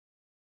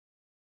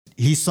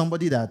he's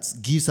somebody that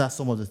gives her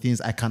some of the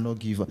things I cannot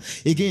give her.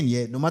 Again,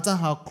 yeah, no matter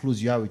how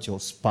close you are with your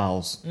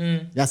spouse,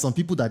 there are some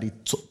people that they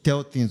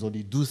tell things or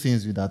they do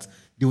things with that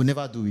they will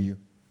never do with you.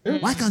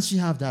 Why can't she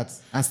have that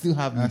and still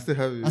have me? And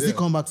still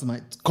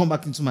come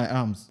back into my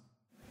arms?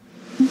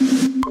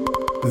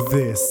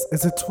 This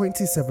is a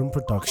 27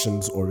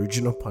 Productions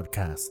original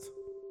podcast.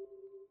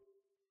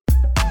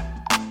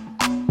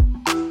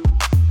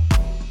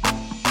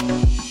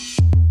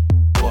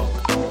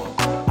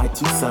 I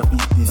too sabi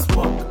this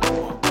walk.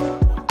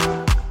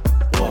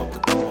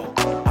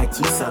 I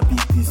too sabi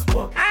this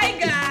walk. Hi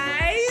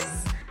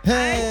guys.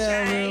 Hey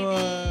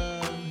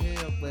everyone.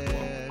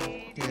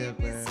 Hey,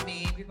 It's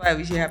me. Before I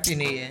wish you happy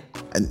new year.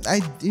 And I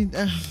did.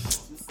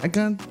 I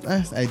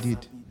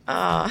did.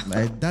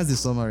 That's the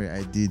summary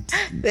I did.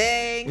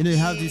 Thank you. You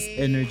have this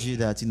energy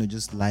that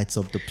just lights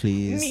up the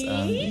place. Me?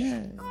 And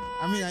yeah.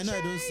 I mean, I know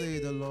I don't say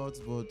it a lot,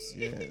 but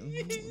yeah,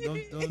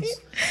 don't.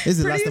 This is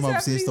the last time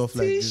I've seen stuff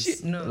like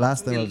this. No,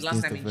 last time I've seen in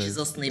stuff like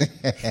Jesus' name.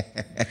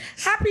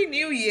 Happy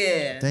New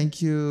Year.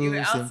 Thank you. You were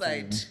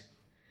outside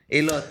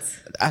a lot.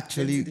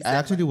 Actually, I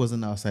actually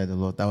wasn't outside a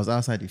lot. I was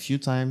outside a few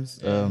times,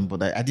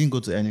 but I didn't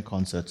go to any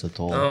concerts at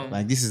all.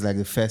 Like, this is like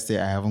the first day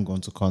I haven't gone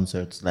to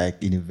concerts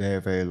like in a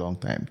very, very long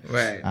time.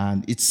 Right.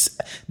 And it's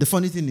the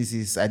funny thing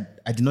is I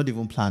did not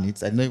even plan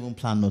it. I did not even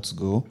plan not to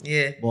go.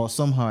 Yeah. But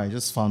somehow I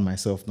just found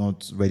myself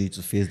not ready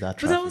to face that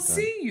traffic. But I was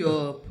seeing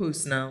your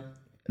post now.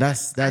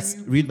 That's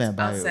read my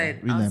bio.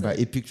 Outside. My bio.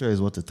 A picture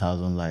is worth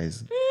 1,000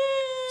 lies.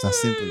 It's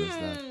as simple as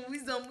that.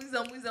 Wisdom.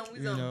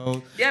 You know,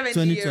 Do you have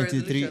any New Year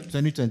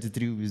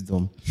 2023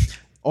 wisdom.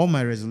 All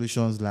my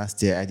resolutions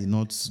last year, I did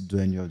not do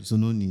any of it, so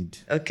no need.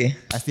 Okay.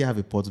 I still have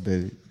a pot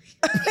belly.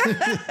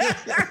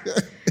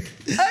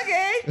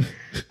 Okay.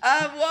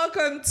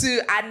 Welcome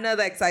to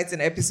another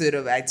exciting episode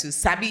of I Too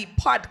Sabi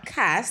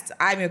podcast.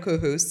 I'm your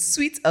co-host,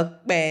 Sweet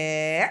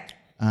Okbe.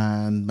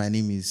 And my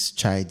name is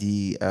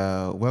Chaidi.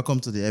 Welcome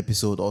to the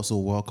episode. Also,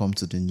 welcome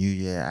to the new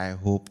year. I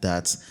hope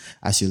that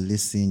as you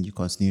listen, you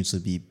continue to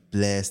be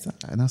blessed.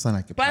 I don't sound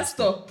like a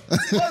Pastor,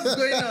 what's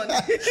going on?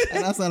 I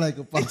don't sound like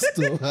a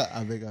pastor.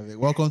 I beg.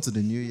 Welcome to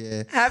the new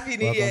year. Happy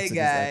New Welcome Year, to this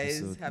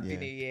guys. episode. Happy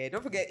New Year.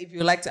 Don't forget, if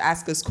you'd like to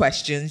ask us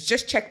questions,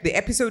 just check the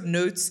episode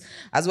notes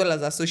as well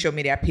as our social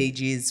media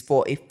pages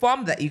for a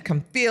form that you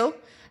can fill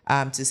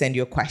to send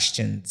your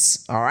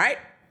questions. All right?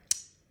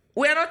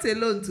 We're not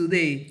alone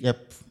today.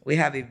 Yep. We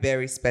have a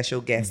very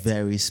special guest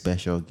Very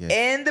special guest.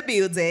 in the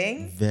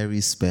building. Very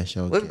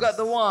special We've guest. got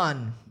the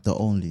one, The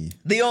only.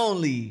 the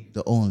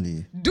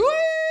only, Dwin!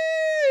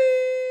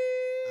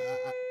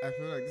 I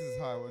feel like this is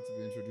how I want to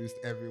be introduced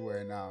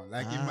everywhere now.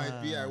 Like, it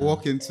might be I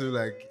walk into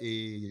like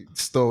a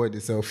store where they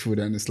sell food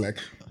and it's like,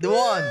 the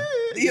one,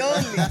 the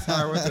only. that's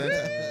how I want to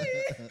enter.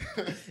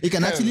 It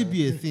can actually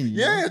be a thing.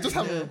 Yeah, just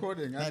have a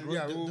recording. And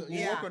we'll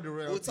Yeah, work on the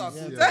we'll talk.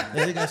 royalties.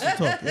 Yeah, you guys should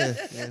talk.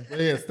 Yeah. But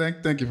yes,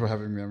 thank you for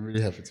having me. I'm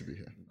really happy to be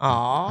here.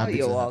 Aw, Happy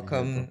you're to have you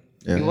welcome.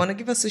 Yeah. You want to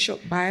give us a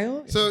short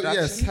bio? So yes,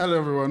 introduction? hello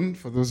everyone.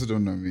 For those who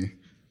don't know me,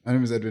 my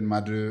name is Edwin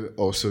Madu,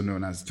 also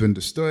known as Dwin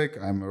the Stoic.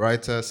 I'm a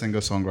writer,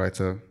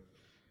 singer-songwriter,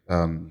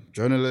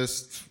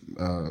 journalist,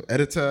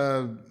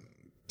 editor,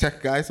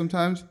 tech guy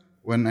sometimes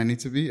when I need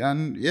to be.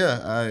 And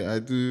yeah, I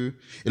do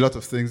a lot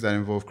of things that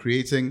involve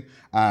creating.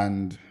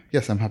 And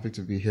yes, I'm happy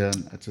to be here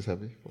and Too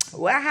Sabi.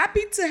 We're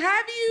happy to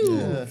have you.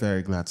 Yeah.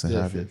 Very glad to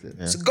have you. yes.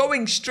 Yeah. So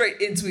going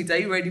straight into it, are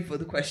you ready for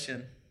the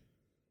question?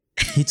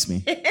 Hits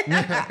me.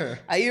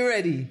 Are you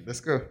ready? Let's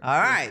go. All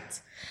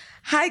right.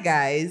 Hi,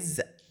 guys.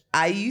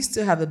 I used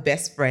to have a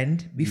best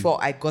friend before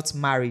I got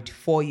married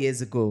 4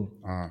 years ago.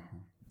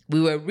 We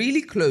were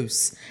really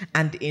close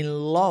and in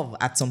love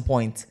at some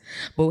point,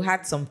 but we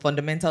had some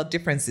fundamental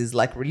differences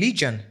like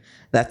religion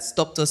that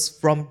stopped us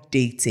from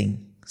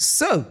dating.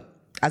 So,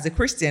 as a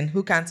Christian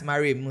who can't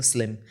marry a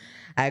Muslim,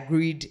 I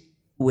agreed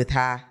with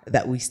her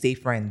that we stay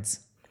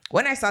friends.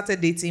 When I started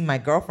dating my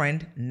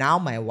girlfriend, now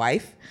my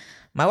wife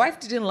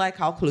didn't like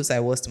how close I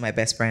was to my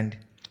best friend.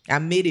 I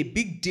made a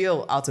big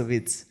deal out of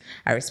it.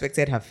 I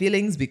respected her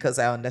feelings because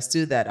I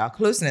understood that our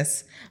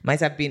closeness might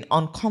have been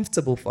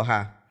uncomfortable for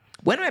her.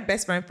 When my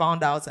best friend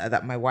found out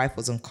that my wife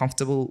was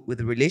uncomfortable with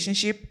the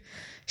relationship,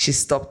 she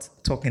stopped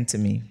talking to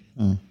me.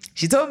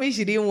 She told me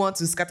she didn't want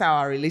to scatter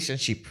our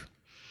relationship.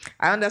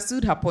 I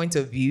understood her point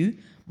of view,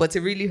 but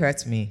it really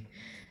hurt me.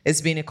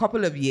 It's been a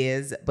couple of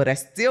years, but I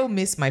still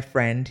miss my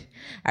friend.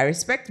 I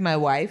respect my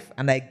wife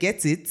and I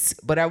get it,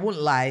 but I won't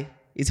lie.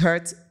 It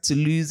hurts to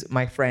lose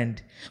my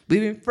friend.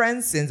 We've been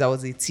friends since I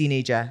was a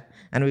teenager,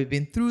 and we've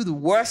been through the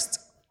worst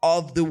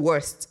of the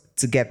worst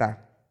together.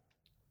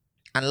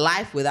 And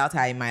life without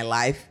her in my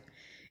life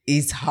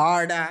is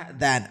harder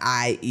than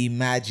I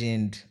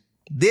imagined.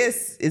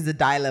 This is a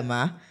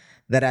dilemma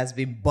that has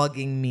been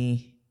bugging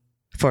me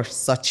for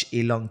such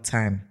a long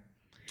time.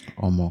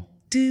 Omo.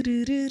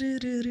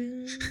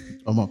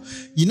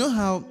 You know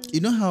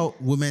how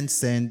women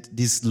send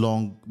these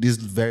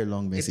very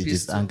long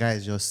messages, and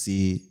guys just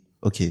say,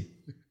 okay,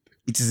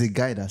 it is a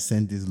guy that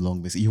sent this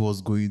long message. He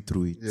was going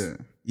through it. Yeah.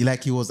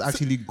 He was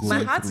actually going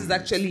My heart through is it.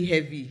 actually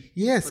heavy.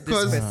 Yes,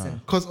 for this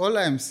person. because all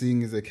I'm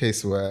seeing is a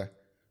case where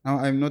Now,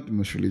 I'm not the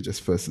most religious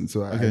person,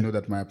 so I know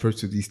that my approach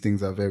to these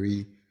things are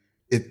very,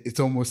 it's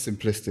almost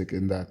simplistic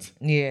in that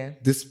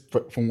this,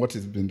 from what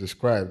has been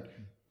described,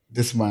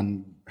 this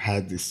man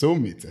had the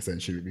soulmate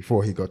essentially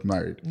before he got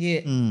married.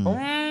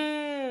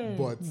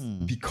 But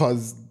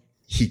because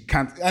he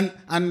can't,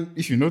 and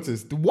if you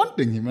notice, the one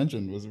thing he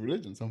mentioned was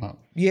religion somehow.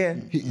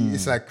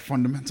 It's like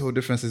fundamental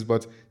differences,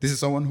 but this is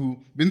someone who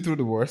been through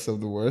the worst of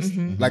the worst.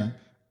 Like,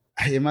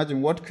 I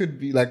imagine what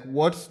could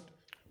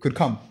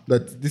come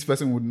that this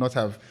person would not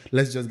have.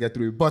 Let's just get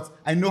through it. But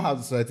I know how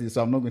society is,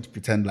 so I'm not going to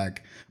pretend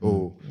like,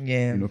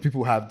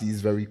 people have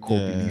these very core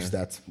beliefs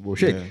that will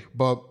shake.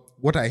 But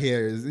what I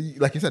hear is,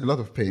 like you said, a lot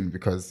of pain,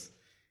 because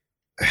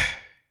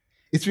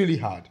it's really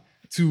hard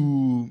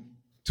to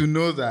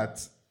know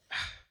that.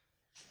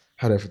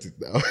 How do I put it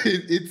now?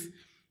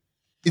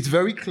 It's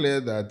very clear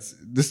that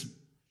this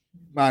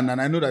man, and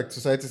I know that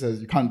society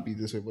says you can't be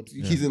this way, but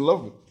he's in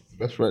love with his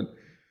best friend.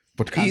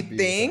 But can't You be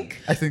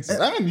think? I think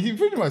so. I mean, he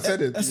pretty much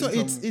said it. So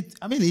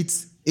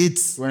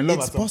We're in love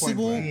it's at some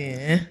possible. point,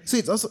 right? So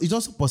it's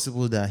also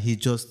possible that he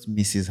just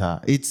misses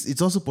her.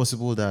 It's also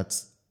possible that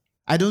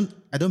I don't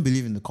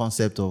believe in the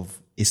concept of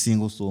a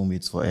single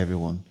soulmate for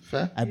everyone.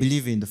 Fair. I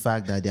believe in the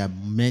fact that there are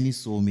many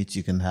soulmates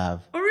you can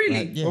have. Oh,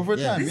 really? Like, yeah, Over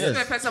yeah. time, This yes. is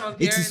my first time of It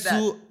hearing is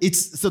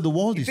that. so the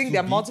world You is think too there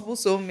are big. multiple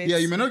soulmates? Yeah,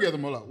 you may not get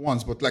them all at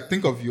once, but like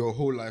think of your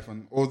whole life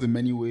and all the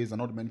many ways and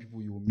all the many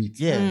people you will meet.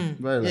 Yeah,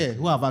 Very likely.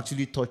 who have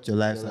actually touched your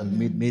lives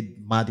and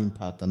made mad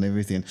impact and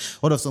everything.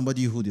 What of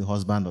somebody who the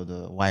husband or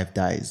the wife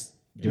dies?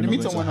 You're You not meet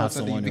going to someone have else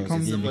and someone you else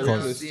become again somebody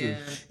because else too.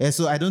 yeah,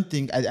 so I don't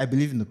think I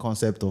believe in the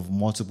concept of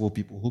multiple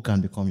people who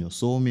can become your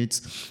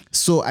soulmates.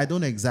 So I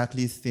don't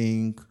exactly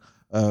think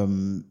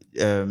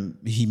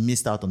he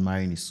missed out on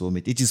marrying his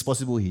soulmate. It is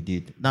possible he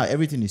did. Now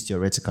everything is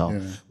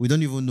theoretical. We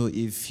don't even know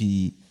if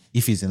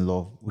he's in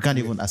love. We can't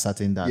even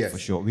ascertain that for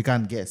sure. We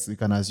can't guess. We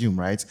can assume,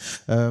 right?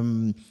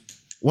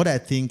 What I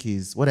think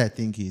is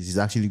he's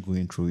actually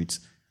going through it.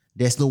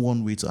 There's no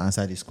one way to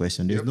answer this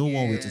question. There's no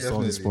one way to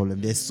solve this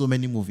problem. There's so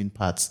many moving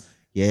parts.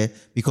 Yeah,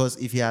 because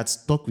if he had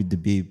stuck with the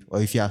babe,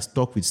 or if he had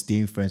stuck with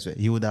staying friends,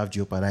 he would have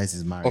jeopardized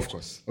his marriage. Of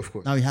course.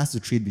 Now he has to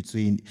trade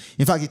between.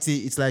 In fact,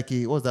 it's like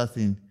what's that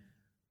thing?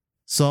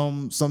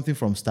 Something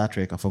from Star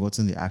Trek. I've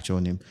forgotten the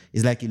actual name.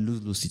 It's like a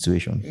lose-lose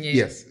situation.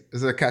 Yes.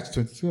 It's a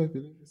catch-22, I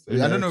believe.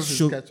 I don't know if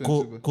it's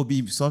catch-22.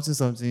 Kobe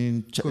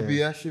something.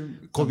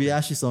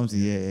 Kobayashi something.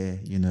 Yeah,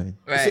 you know it.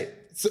 Right.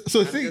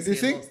 So the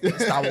thing,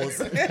 Star Wars.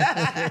 so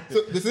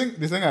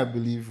the thing I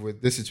believe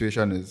with this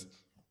situation is,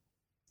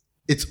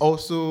 it's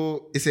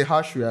a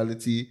harsh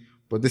reality,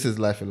 but this is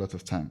life a lot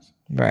of times.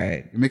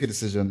 Right. You make a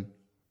decision,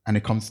 and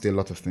it comes to a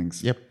lot of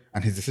things. Yep.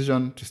 And his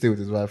decision to stay with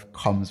his wife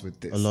comes with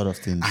this. A lot of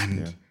things.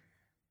 And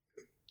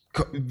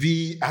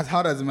be as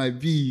hard as it might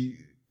be,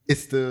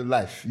 it's the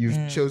life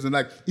you've chosen.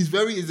 Like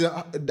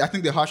I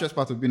think the harshest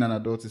part of being an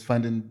adult is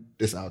finding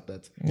this out,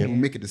 that you will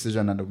make a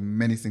decision and there are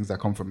many things that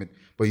come from it,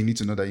 but you need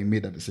to know that you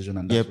made that decision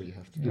and that's what you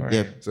have to do.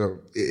 Yep. So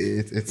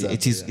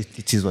It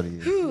is what it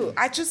is. Ooh,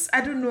 I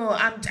don't know.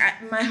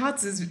 My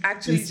heart is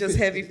actually just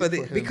heavy for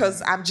this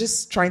because I'm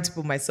just trying to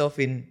put myself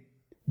in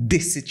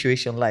this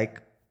situation.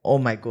 Like, oh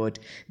my God,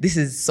 this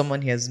is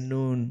someone he has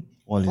known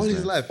all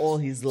his life. So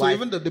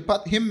even the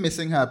part, him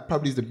missing her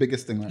probably is the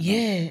biggest thing right now.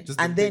 Yeah. Just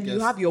the And then you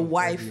biggest have your of all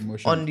wife the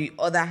emotions. on the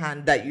other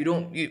hand that you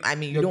don't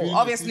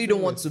obviously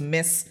don't want to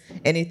mess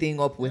anything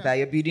up with her.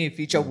 You're building a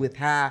future with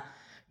her,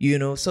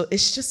 so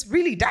it's just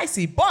really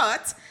dicey.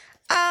 But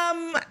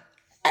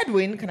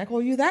Edwin, can I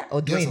call you that?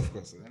 Or Dwin? Yes, of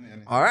course.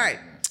 All right.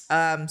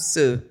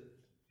 So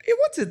you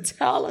want to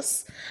tell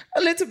us a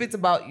little bit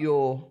about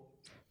your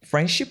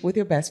friendship with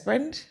your best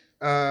friend?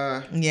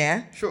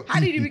 Yeah. Sure.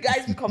 How did you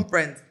guys become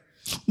friends?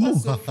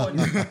 What's so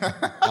funny?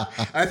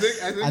 I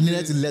think I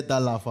needed to let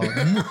that laugh out.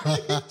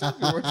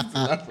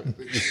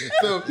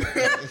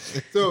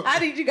 So How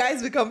did you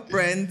guys become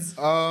friends?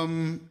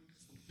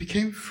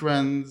 became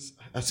friends.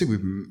 I think we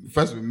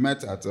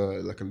met at a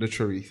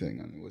literary thing,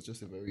 and it was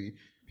just a very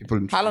people.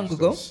 How long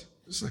ago? It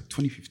was like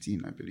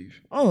 2015, I believe.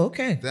 Oh,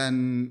 okay.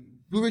 Then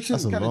we were just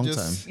That's a kind of long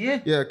just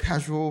time. Yeah.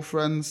 casual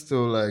friends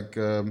till like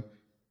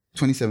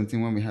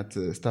 2017 when we had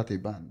to start a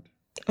band.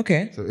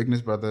 Okay. So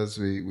Ignis Brothers,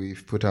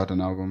 we've put out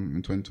an album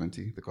in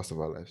 2020, The Cost of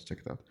Our Lives. Check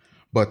it out.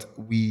 But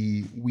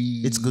we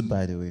It's good,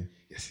 by the way.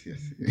 Yes.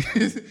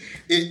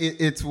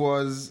 it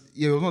was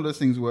one of those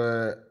things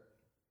where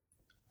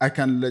I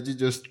can legit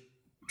just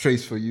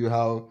trace for you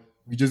how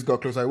we just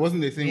got closer. It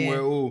wasn't a thing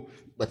where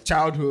like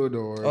childhood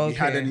or we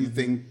had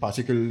anything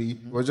particularly.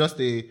 It was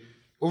just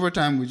over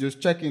time we just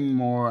check in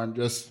more and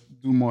just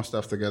do more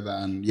stuff together.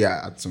 And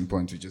at some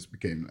point we just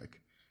became like,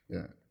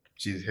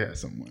 she's here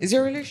somewhere. Is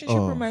your relationship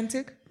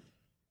romantic?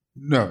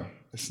 No,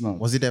 it's not.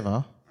 Was it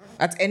ever?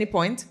 At any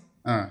point?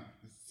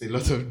 It's a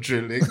lot of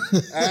drilling.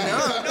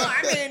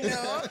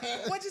 No.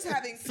 We're just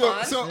having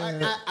fun. So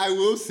I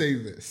will say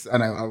this,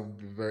 and I'll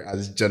be very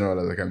as general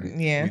as I can be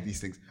with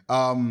these things.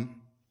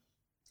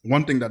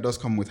 One thing that does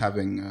come with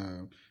having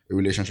a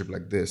relationship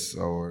like this,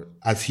 or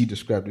as he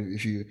described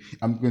it,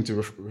 I'm going to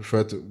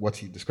refer to what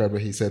he described,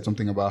 where he said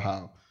something about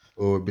how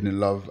or been in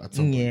love at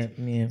some point.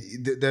 Yeah.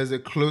 There's a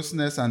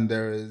closeness and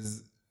there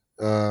is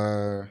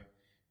a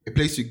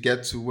place you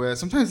get to where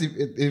sometimes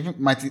it even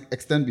might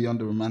extend beyond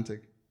the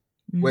romantic,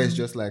 where it's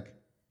just like,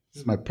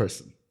 this is my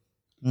person.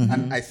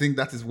 And I think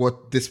that is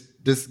what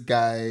this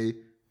guy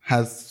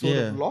has sort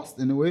of lost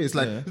in a way. It's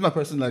like, this is my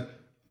person, like,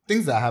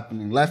 things are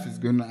happening, life is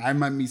going on, I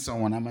might meet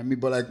someone,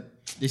 but like,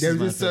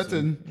 there's a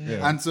certain,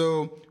 and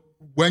so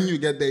when you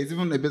get there, it's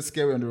even a bit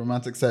scary on the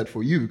romantic side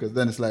for you, because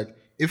then it's like,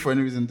 if for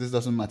any reason this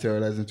doesn't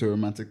materialize into a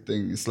romantic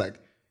thing, it's like,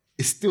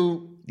 it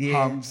still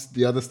harms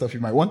the other stuff you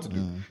might want to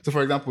do. So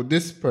for example,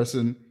 this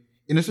person,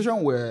 in a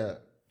situation where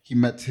he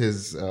met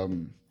his,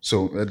 the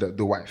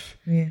wife,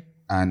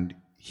 and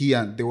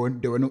there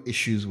were no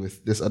issues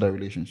with this other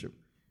relationship,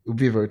 it would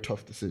be a very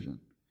tough decision.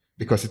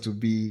 Because it would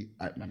be,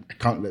 I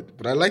can't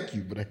but I like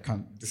you, but I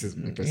can't, this is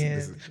my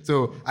person.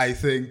 So I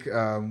think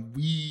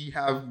we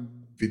have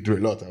been through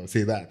a lot, I would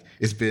say that.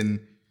 It's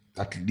been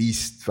at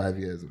least 5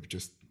 years of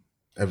just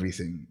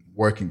everything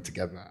working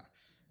together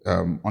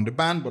on the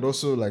band, but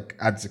also like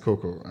at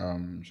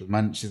Zikoko.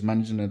 She's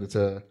managing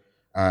editor,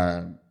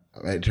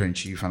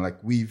 editor-in-chief, and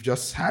like we've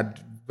just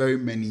had very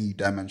many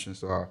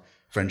dimensions to our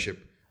friendship.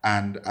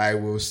 And I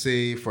will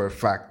say for a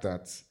fact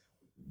that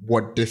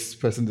what this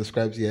person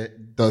describes here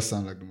does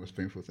sound like the most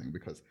painful thing,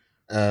 because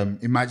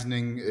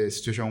imagining a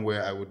situation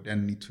where I would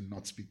then need to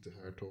not speak to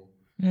her at all,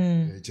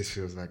 it just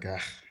feels like,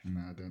 I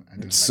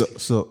don't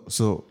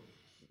So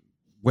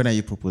when are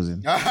you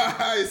proposing?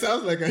 It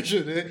sounds like I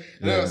should, eh?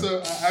 No,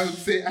 so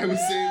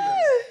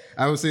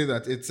I would say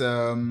that it's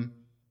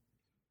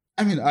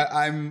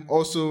I'm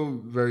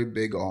also very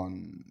big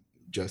on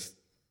just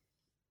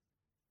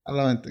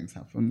allowing things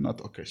happen, not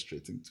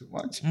orchestrating too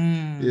much.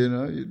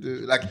 You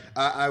do like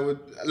I would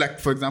like,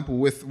 for example,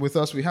 with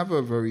us, we have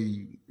a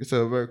very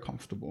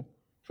comfortable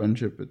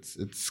friendship.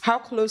 It's How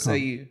close are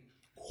you?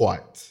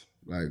 Quite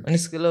like On a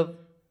scale of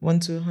 1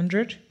 to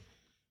 100?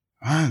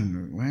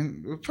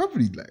 We're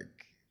probably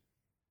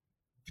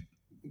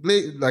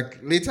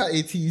later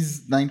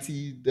 80s,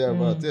 90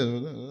 thereabouts.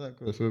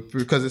 So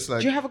because it's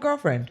like, Do you have a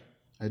girlfriend?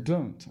 I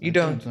don't. You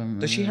don't.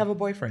 Does she have a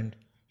boyfriend?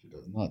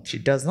 Not. She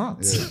does not.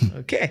 Yeah.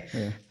 Okay.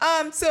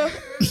 Yeah. So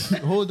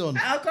hold on.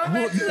 I'll come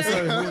back to that.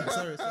 Sorry.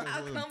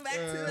 I'll come back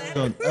to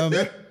that. Hold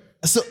on.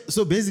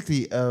 So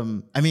basically,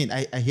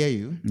 I hear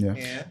you.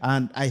 Yeah.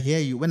 And I hear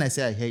you. When I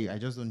say I hear you, I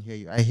just don't hear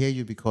you. I hear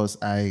you because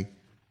I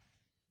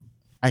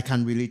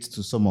can relate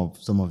to some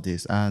of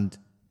this. And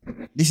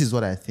this is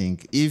what I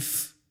think.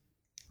 If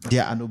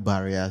there are no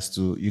barriers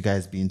to you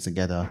guys being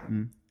together,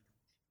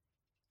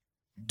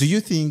 do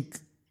you think,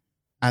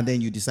 and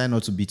then you decide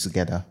not to be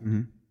together,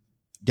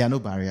 there are no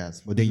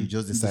barriers, but then you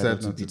just decide not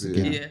to be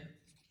together. Yeah.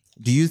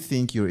 Do you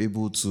think you're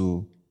able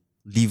to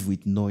live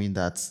with knowing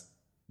that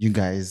you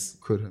guys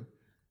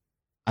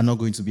are not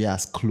going to be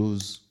as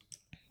close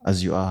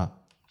as you are?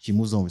 She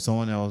moves on with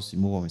someone else, you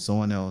move on with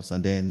someone else,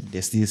 and then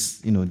there's this,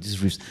 this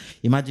rift.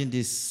 Imagine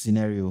this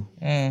scenario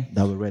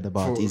that we read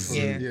about.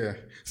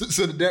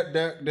 So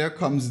there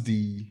comes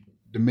the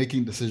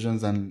making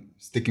decisions and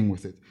sticking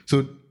with it.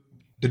 So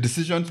the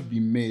decision to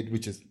be made,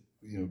 which is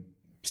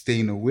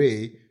staying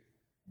away,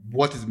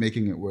 what is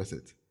making it worth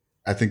it?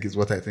 I think is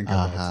what I think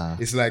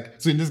about. It's like,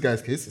 so in this guy's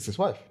case, it's his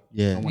wife.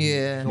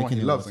 Someone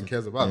he loves and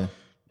cares about.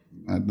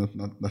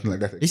 Nothing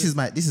like that. This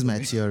is my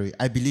theory.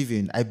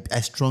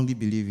 I strongly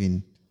believe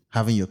in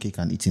having your cake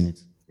and eating it.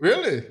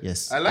 Really?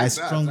 Yes. I like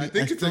that. I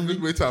think it's a good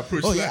way to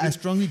approach that. I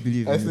strongly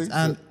believe in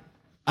it.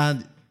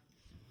 And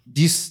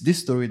this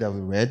story that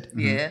we read,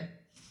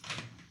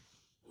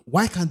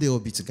 why can't they all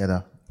be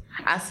together?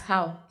 As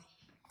how?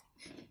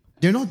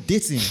 They're not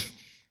dating.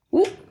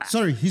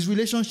 Sorry, his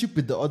relationship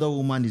with the other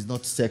woman is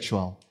not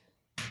sexual.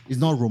 It's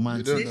not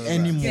romantic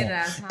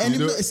anymore.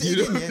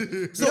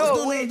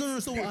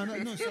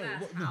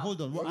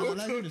 Hold on.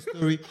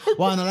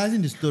 We're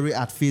analyzing the story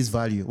at face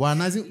value. We're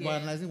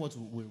analyzing what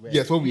we read.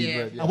 Yes, what we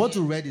read. And what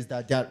we read is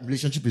that their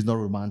relationship is not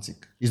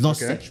romantic. It's not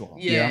sexual.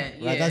 Right?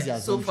 That's the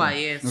assumption. So far,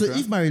 yes. So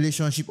if my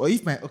relationship, or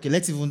if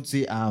let's even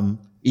say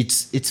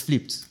it's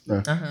flipped.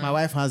 My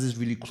wife has this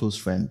really close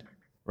friend.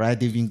 Right?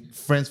 They've been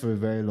friends for a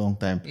very long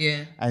time.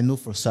 Yeah. I know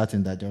for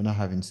certain that they're not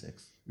having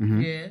sex.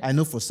 Yeah. I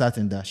know for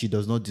certain that she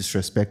does not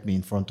disrespect me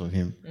in front of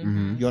him.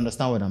 You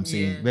understand what I'm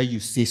saying? Yeah. Where you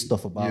say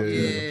stuff about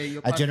me.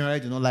 I generally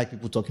do not like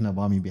people talking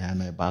about me behind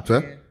my back.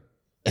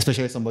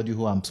 Especially somebody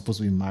who I'm supposed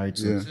to be married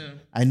to. Yeah.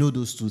 I know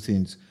those two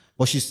things.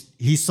 But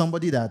he's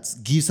somebody that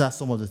gives her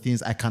some of the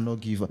things I cannot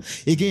give her.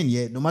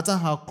 Again, no matter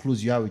how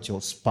close you are with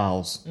your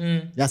spouse,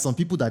 there are some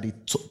people that they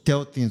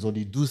tell things or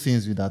they do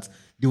things with that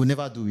they will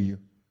never do with you.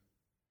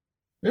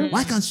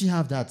 Why can't she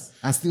have that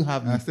and still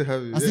have me?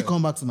 Still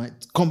come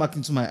back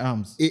into my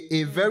arms?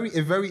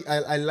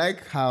 I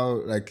like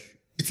how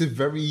it's a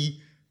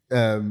very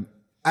I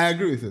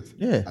agree with it.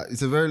 Yeah.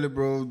 It's a very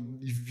liberal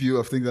view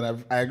of things,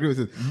 and I agree with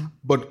it.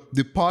 But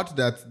the part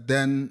that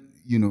then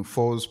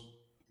falls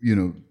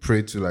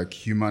prey to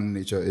human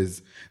nature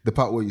is the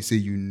part where you say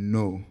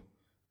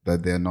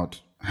that they're not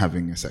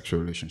having a sexual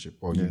relationship,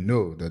 or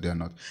that they're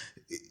not.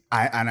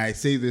 I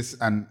say this,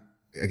 and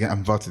again,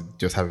 I'm about to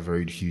just have a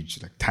very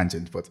huge like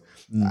tangent, but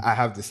I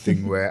have this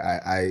thing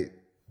where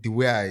the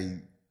way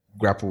I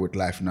grapple with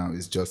life now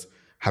is just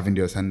having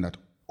the understanding that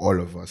all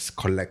of us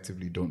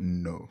collectively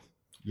don't know.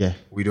 Yeah.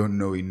 We don't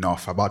know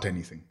enough about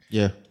anything.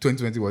 Yeah.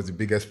 2020 was the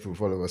biggest proof.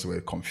 All of us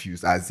were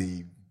confused as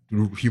a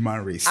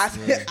human race. As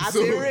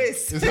a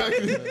race.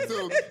 Exactly.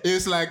 So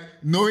it's like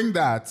knowing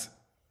that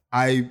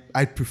I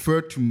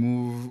prefer to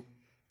move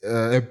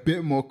a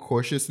bit more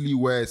cautiously,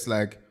 where it's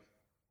like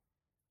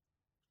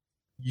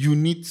you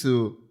need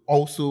to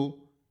also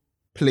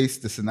place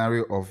the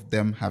scenario of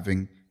them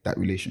having that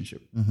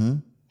relationship.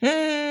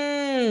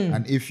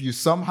 And if you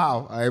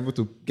somehow are able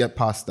to get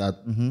past that,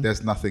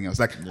 there's nothing else.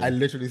 Like I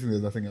literally think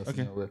there's nothing else.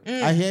 Okay.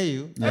 In I hear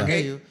you. I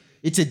Okay. hear you.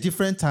 It's a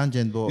different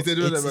tangent, but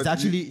it's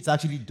actually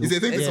dope. It's a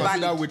thing to It's consider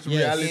valid. with Yes.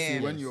 reality Yeah.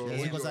 when you're. Yes.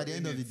 when Because you're at the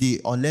end in of it. the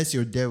day, unless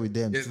you're there with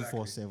them Exactly.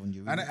 247,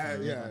 you And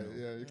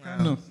really you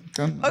can't know.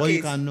 Can't. But Okay.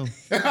 you can know.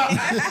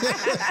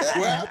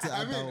 Well,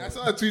 I mean, I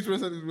saw a tweet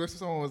recently where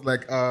someone was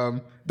like,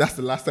 "That's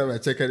the last time I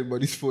check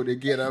anybody's phone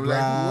again." I'm like,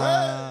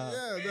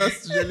 "What? Yeah,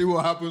 that's usually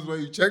what happens when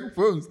you check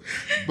phones."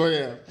 But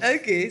yeah,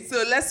 Okay,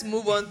 so let's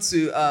move on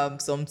to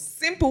some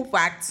simple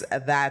facts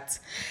that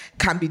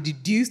can be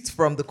deduced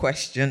from the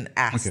question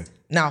asked. Okay.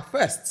 Now,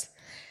 first,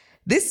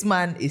 this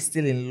man is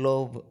still in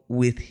love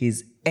with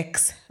his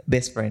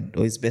ex-best friend,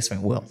 or his best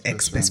friend, well,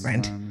 ex-best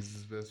friend. This is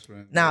his best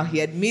friend. Now, he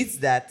admits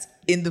that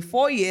in the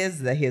 4 years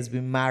that he has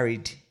been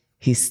married,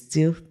 he's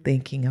still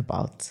thinking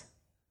about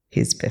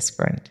his best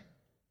friend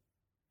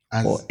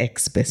or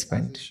ex-best As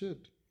friend. it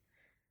should.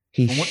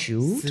 He From what-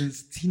 should?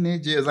 Since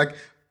teenage years, like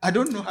I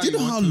don't know how Do you know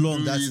want how to long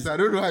do that's- this. I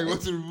don't know how you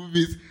want to remove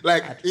it.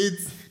 Like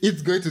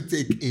it's going to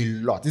take a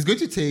lot. It's going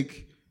to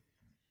take,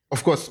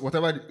 of course,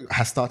 whatever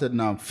has started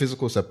now,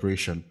 physical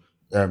separation,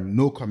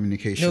 no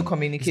communication. No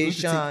communication,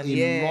 It's going to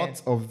take a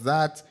lot of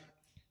that.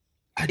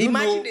 I don't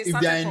Imagine know they if they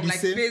are started in from the like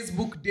same.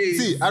 Facebook days.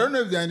 See, I don't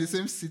know if they're in the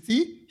same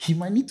city. He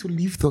might need to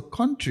leave the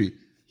country.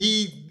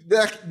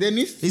 There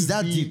needs to It's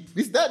that be- deep.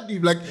 It's that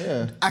deep. Like,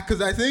 Yeah.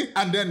 because I think,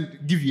 and then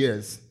give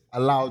years,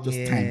 allow just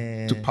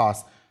time to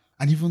pass.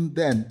 And even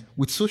then,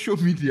 with social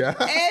media,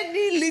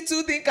 Any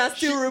little thing can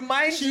still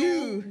remind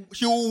you.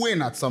 she will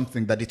win at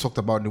something that they talked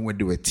about when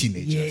they were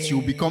teenagers. She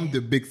will become the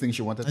big thing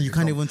she wanted And you to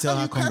can't become. even tell And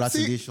her you can't say,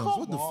 congratulations. "Come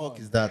What the on." fuck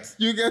is that?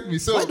 You get me?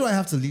 So Why do I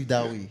have to live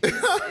that way?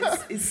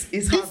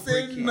 It's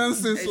heartbreaking.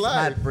 nonsense It's life.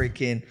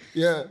 heartbreaking.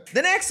 yeah.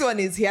 The next one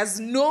is he has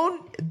known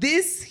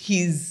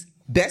his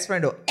best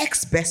friend or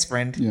ex-best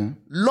friend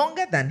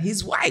longer than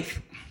his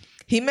wife.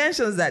 He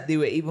mentions that they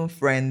were even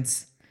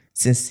friends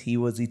since he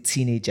was a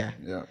teenager.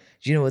 Yeah.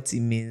 Do you know what it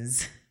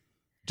means?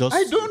 Just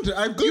I've talked to a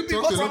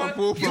lot of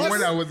people from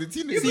when I was a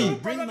teenager. See,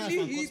 bring knife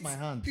and cut my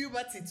hand.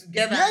 Puberty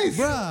together. Yes.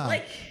 Bruh.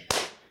 Like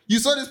You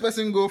saw this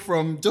person go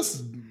from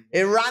just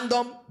a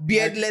random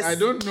beardless. I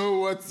don't know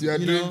what you're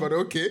doing, know? but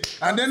okay.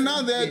 And then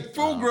now they're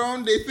full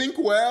grown. They think,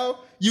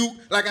 well,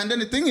 and then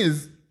the thing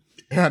is,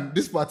 and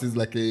this part is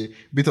like a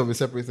bit of a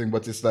separate thing,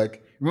 but it's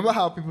like, remember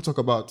how people talk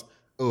about,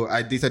 oh,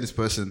 I dated this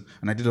person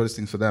and I did all these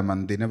things for them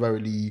and they never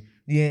really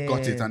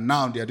got it. And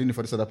now they are doing it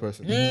for this other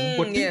person.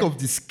 But think of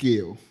the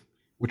scale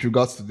with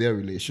regards to their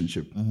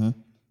relationship.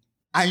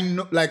 I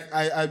know, like,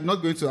 I'm not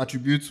going to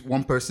attribute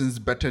one person's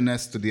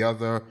betterness to the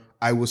other.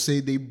 I will say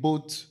they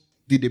both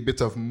did a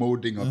bit of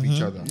molding of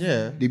each other.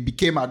 Yeah. They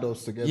became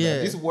adults together. Yeah.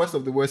 This worst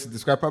of the worst to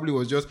describe probably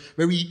was just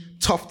very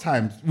tough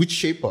times which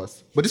shape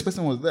us. But this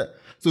person was there.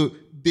 So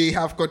they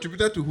have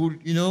contributed to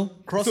who,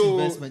 cross So,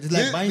 investment. It's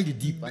like buying the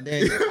deep, and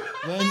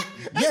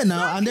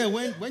then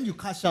when you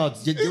cash out,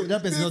 that person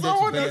not there to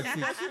someone else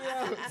benefit. cash it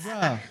out.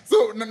 Yeah.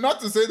 So not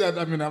to say that,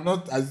 I mean, I'm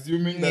not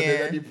assuming that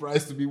there's any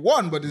price to be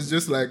won, but it's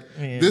just like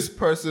this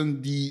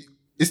person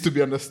is to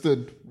be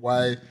understood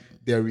why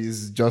there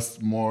is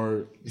just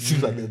more. It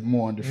seems like there's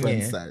more on the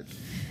friend side.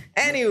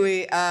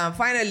 Anyway,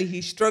 finally,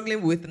 he's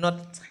struggling with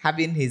not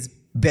having his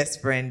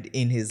best friend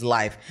in his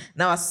life.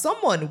 Now, as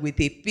someone with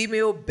a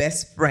female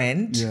best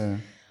friend,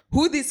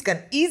 who this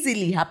can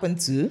easily happen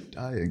to,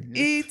 Dying.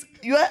 you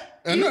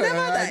never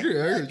die.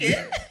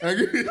 I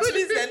agree. Who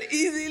this can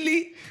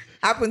easily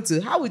happen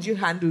to? How would you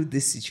handle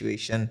this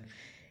situation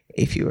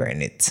if you were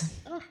in it?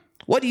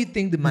 What do you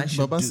think the man should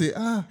Baba do? say,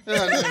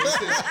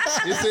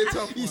 It's a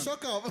tough one. He's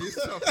shocked up. It's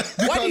tough.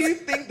 What do you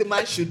think the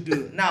man should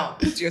do? Now,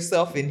 put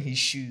yourself in his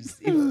shoes.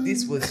 If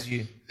this was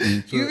you,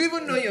 you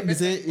even know your He best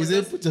say,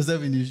 friend. put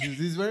yourself in his shoes.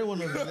 He's wearing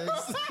one of his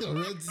legs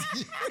already.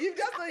 You've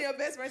just known your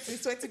best friend since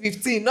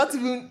 2015, not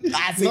even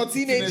as a Not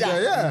teenager.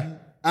 yeah.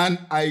 And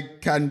I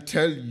can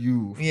tell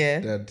you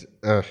that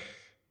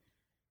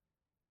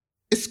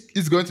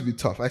it's going to be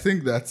tough. I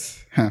think that.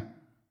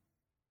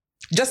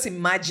 Just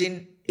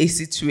imagine a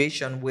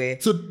situation where.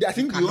 So I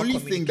think the cannot only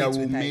thing that will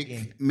communicate with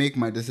her again. make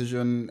my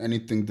decision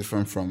anything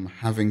different from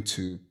having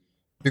to,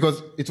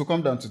 because it will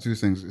come down to two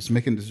things. It's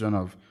making the decision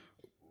of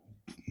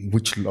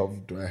which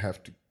love do I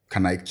have to,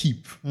 can I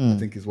keep? I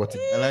think is what it.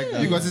 I like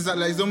that. Because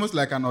it's almost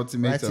like an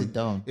ultimatum. Write it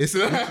down. It's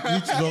like,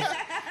 Which love?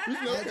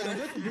 I'm going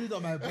to put it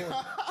on my board.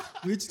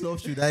 Which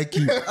love should I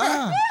keep?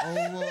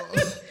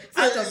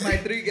 Out of my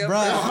 3 Bro,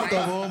 girlfriends. out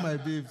of all my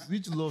babes,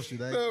 which love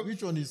should I?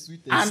 Which one is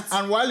sweetest?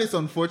 And while it's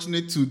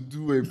unfortunate to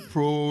do a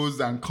pros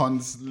and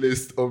cons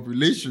list of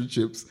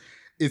relationships,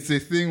 it's a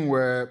thing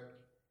where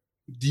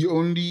the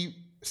only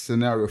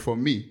scenario for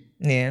me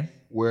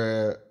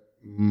where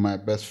my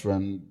best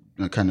friend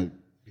kind of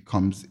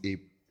becomes a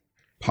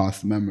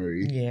past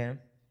memory. Yeah.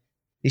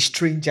 A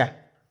stranger.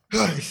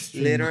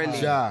 Literally.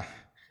 Yeah.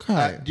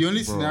 The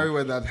only scenario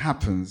where that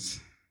happens,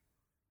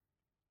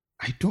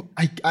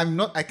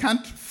 I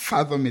can't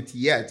fathom it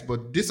yet,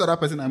 but this other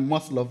person, I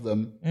must love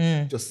them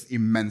just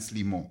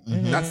immensely more.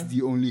 That's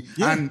the only,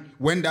 and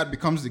when that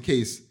becomes the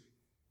case,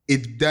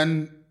 it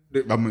then,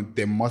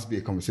 there must be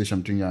a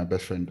conversation between you and your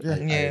best friend.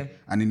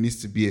 And it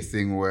needs to be a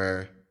thing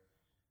where,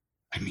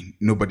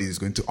 nobody is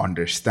going to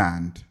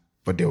understand,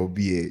 but there will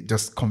be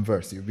just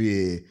converse. You'll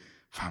be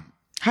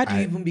how do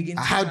you even begin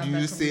to how do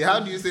you say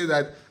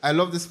that I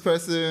love this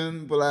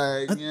person, but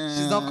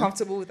she's not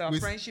comfortable with our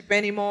friendship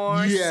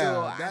anymore,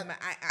 so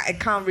I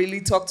can't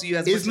really talk to you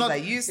as much as I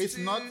used to.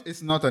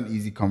 It's not an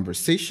easy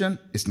conversation.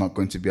 It's not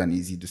going to be an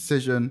easy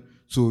decision.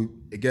 So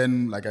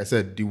again, like I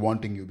said, the one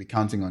thing you'll be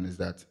counting on is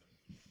that,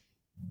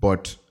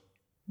 but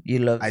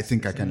I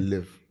think I can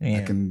live. I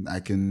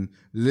can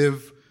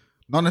live,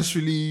 not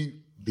necessarily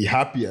the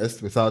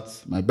happiest without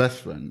my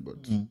best friend,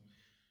 but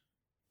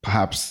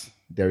perhaps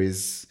there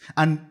is,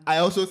 and I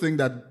also think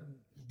that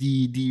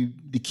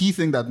the key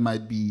thing that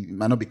might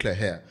not be clear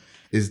here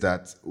is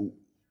that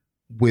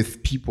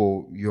with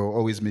people, you're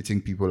always meeting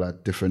people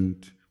at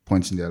different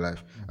points in their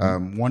life.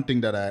 One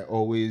thing that I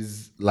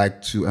always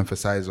like to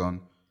emphasize on,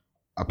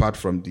 apart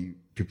from the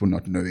people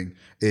not knowing,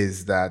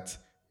 is that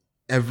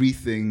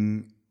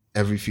everything,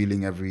 every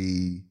feeling,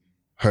 every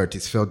hurt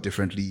is felt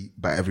differently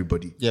by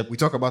everybody. We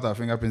talk about our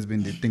fingerprints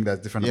being the thing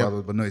that's different about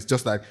us, but no, it's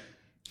just like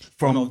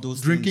from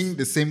drinking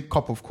the same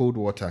cup of cold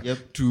water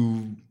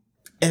to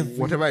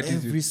whatever it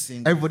is,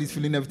 everybody's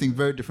feeling everything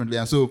very differently.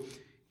 And so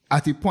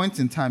at a point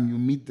in time, you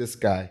meet this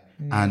guy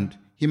and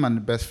him and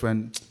the best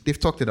friend, they've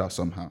talked it out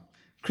somehow.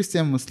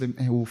 Christian, Muslim,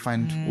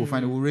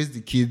 we'll raise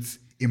the kids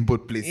in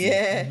both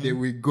places. They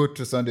will go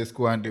to Sunday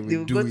school and they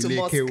will do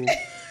Ileke.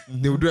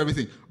 They will do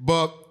everything.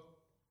 But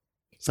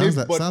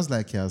sounds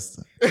like he has.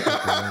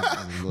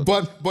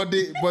 But what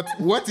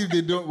if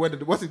they don't?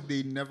 What if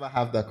they never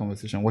have that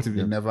conversation? What if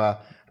they never,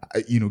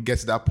 get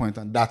to that point,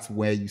 and that's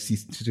where you see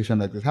situations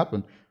like this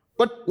happen?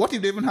 But what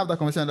if they even have that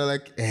conversation? They're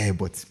like,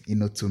 but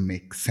to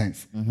make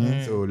sense,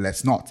 so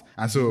let's not.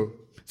 And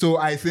so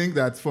I think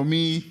that for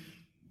me,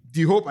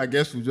 the hope, I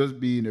guess, will just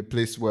be in a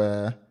place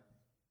where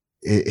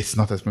it's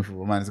not as painful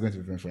for man. It's going to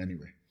be painful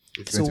anyway.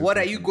 So what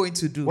are you going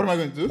to do? What am I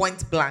going to do?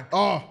 Point blank.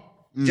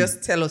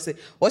 Just tell us.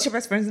 What's your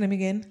best friend's name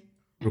again?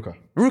 Ruka.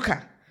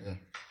 Yeah.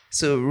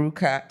 So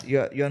Ruka,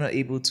 you're not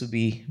able to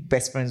be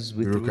best friends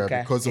with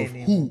Ruka because of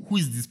who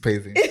is this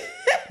person?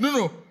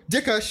 No.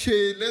 Jeka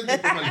Shay, let's be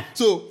formally.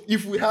 So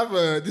if we have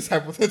this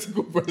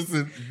hypothetical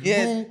person,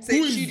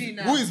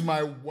 who is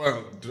my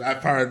world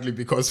apparently?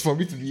 Because for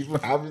me to be even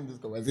having this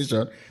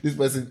conversation, this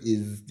person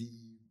is the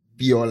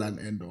be all and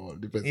end all.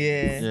 The person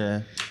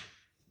is.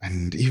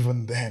 And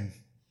even then,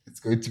 it's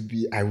going to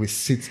be I will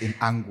sit in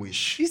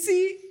anguish. You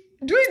see.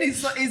 Dwin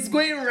is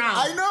going round.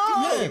 I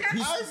know.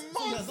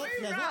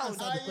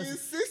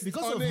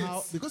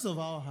 Because of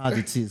how hard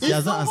it is. He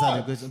has not answered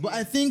the question. But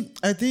I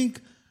think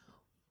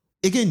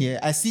again,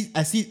 I see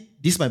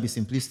this might be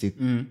simplistic.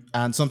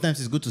 And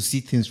sometimes it's good to see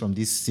things from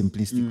this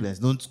simplistic lens.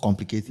 Don't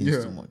complicate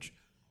things too much.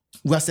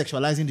 We are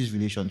sexualizing this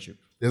relationship.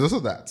 There's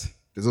also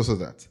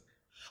that.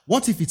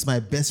 What if it's my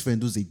best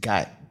friend who's a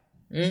guy?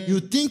 You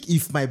think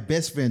if my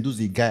best friend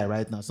who's a guy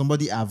right now,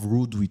 somebody I've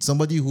ruled with,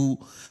 somebody who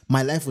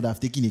my life would have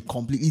taken a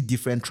completely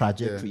different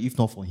trajectory, if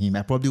not for him,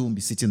 I probably wouldn't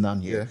be sitting down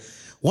here.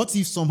 What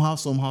if somehow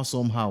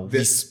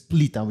we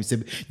split and we say,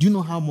 do you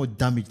know how much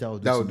damage that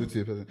would do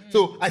to a person?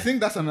 So I think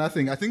that's another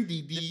thing. I think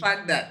the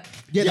fact that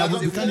we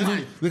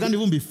can't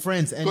even be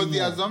friends anymore. Because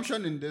the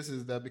assumption in this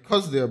is that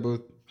because they are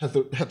both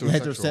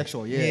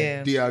heterosexual,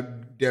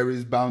 there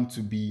is bound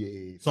to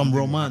be some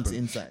romance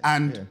inside.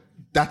 And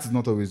that is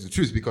not always the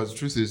truth, because the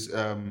truth is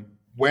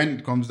when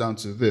it comes down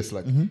to this,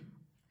 like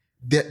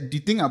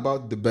the thing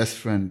about the best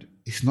friend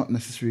is not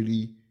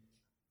necessarily.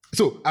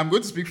 So I'm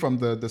going to speak from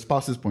the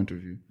spouse's point of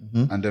view,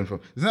 and then the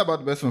thing about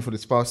the best friend for the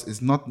spouse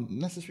is not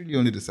necessarily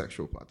only the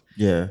sexual part.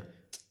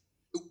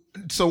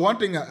 So one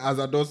thing as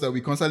adults that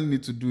we constantly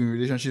need to do in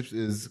relationships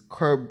is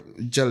curb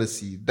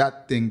jealousy.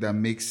 That thing that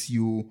makes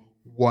you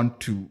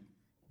want to.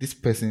 This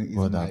person is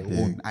my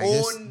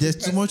own. There's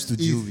too much to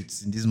deal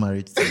with in this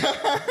marriage thing.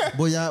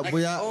 But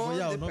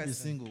I'll not be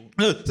single.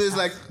 So it's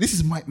like, this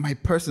is my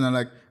person. And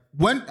like,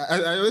 when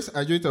I always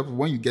joke up,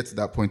 when you get to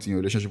that point in your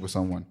relationship with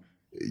someone,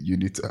 you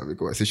need to have a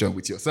conversation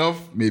with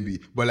yourself, maybe.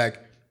 But like,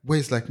 where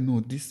it's like,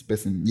 no, this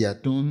person,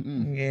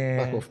 don't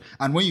back off.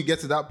 And when you get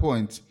to that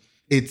point,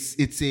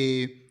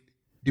 the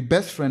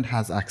best friend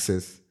has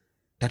access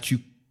that you.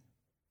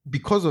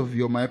 Because of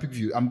your myopic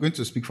view, I'm going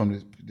to speak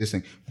from this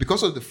thing.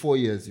 Because of the 4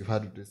 years you've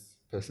had with this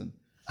person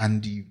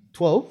and the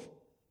 12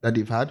 that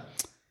they've had,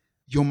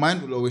 your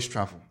mind will always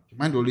travel. Your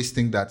mind will always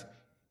think that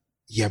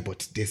yeah,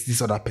 but there's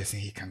this other person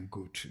he can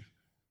go to.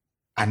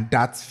 And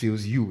that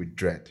fills you with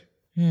dread.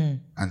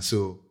 And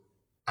so,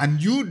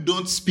 and you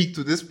don't speak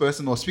to this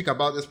person or speak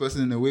about this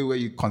person in a way where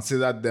you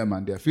consider them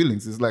and their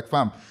feelings. It's like,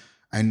 fam,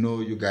 I know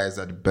you guys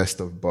are the best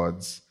of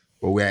buds,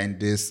 but we are in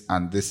this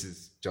and this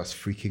is just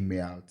freaking me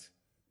out.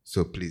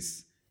 So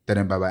please, tell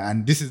them bye-bye.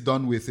 And this is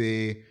done with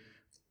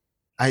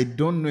I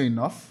don't know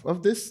enough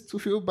of this to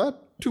feel bad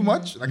too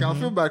much. Like, I'll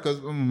feel bad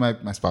because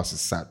my spouse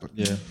is sad, but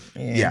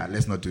yeah,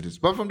 let's not do this.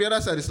 But from the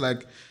other side, it's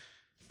like,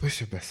 where's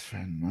your best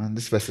friend, man?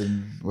 This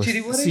person was...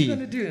 Chidi, what are you going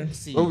to do?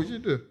 What would you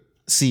do?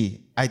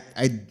 See,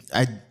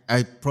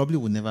 I probably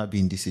would never be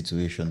in this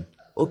situation.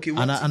 Okay,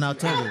 and I'll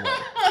tell you why.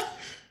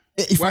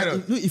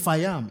 If I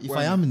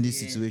am in this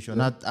situation,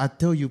 I'll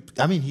tell you.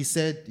 I mean,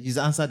 he's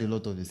answered a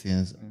lot of the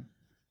things.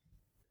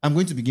 I'm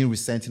going to begin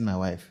resenting my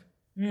wife.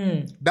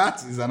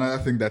 That is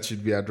another thing that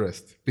should be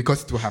addressed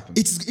because it will happen.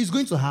 It's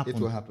going to happen. It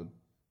will happen.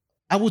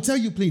 I will tell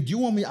you plain. Do you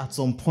want me at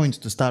some point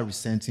to start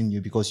resenting you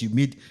because you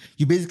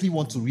basically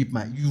want to rip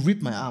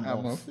my arm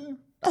off? Yeah.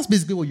 That's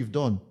basically what you've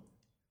done.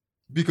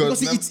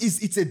 Because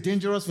it's a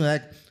dangerous thing.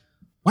 Like,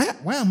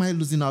 why am I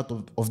losing out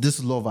of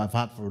this love I've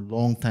had for a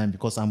long time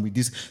because I'm with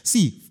this?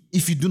 See,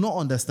 if you do not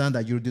understand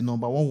that you're the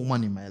number one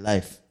woman in my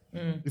life,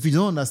 if you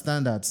don't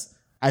understand that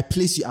I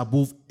place you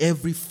above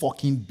every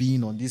fucking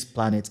being on this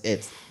planet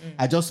Earth,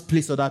 I just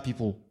place other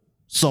people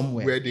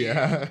somewhere where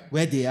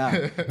they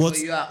are. But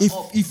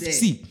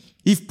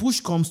if push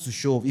comes to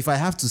shove, if I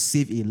have to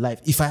save a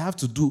life, if I have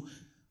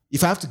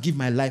to give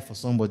my life for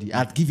somebody,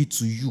 I'd give it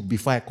to you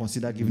before I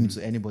consider giving it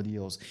to anybody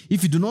else.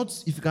 If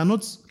you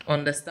cannot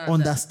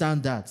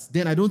understand that,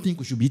 then I don't think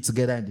we should be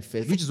together in the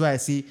first. Which is why I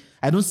say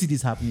I don't see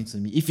this happening to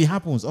me. If it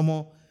happens, it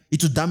will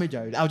damage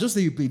our relationship. I'll just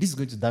say this is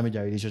going to damage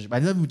our relationship.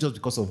 And it's not just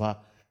because of her.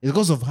 It's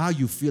because of how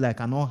you feel I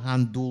cannot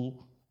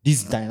handle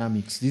these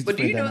dynamics. But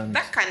do you know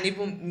that can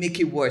even make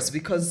it worse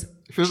because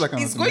it feels like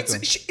it's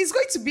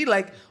going to be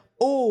like,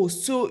 oh,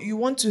 so you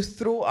want to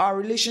throw our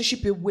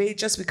relationship away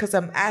just because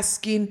I'm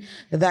asking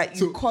that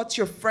you cut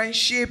your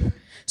friendship?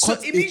 So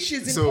it means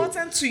she's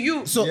important to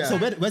you. So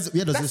where does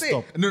it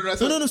stop?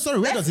 No, sorry.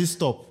 Where does it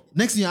stop?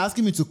 Next thing you're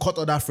asking me to cut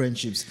other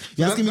friendships.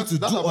 You're asking me to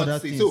do other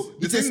things. So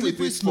the thing with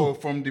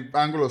it from the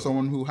angle of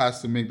someone who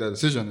has to make that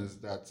decision is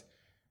that.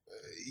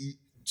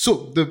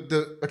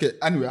 Okay.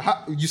 Anyway,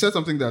 you said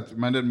something that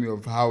reminded me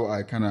of how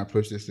I kind of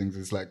approach these things.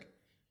 It's like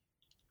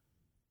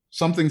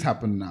something's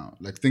happened now.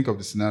 Like, think of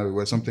the scenario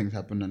where something's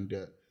happened and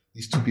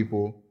these two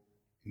people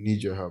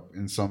need your help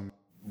in some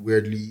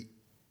weirdly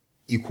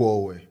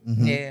equal way.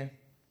 Mm-hmm. Yeah.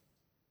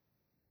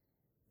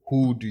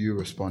 Who do you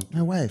respond to?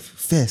 My wife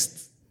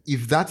first.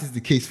 If that is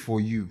the case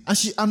for you, and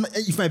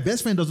if my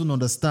best friend doesn't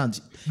understand,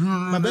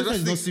 my best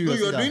friend is not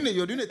serious. No,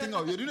 you're doing a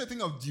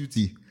thing of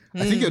duty.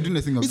 I think you're doing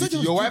a thing of duty.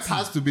 Your wife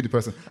has to be the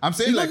person. I'm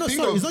saying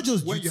it's not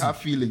just when duty. You have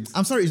feelings.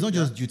 I'm sorry, it's not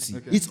just duty.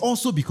 Okay. It's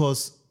also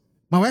because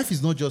my wife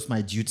is not just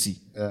my duty.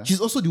 Yeah.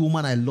 She's also the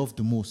woman I love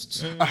the most.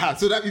 So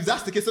if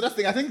that's the case, I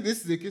think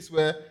this is a case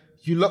where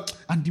you love,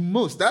 and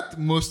that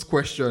most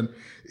question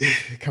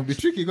can be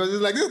tricky because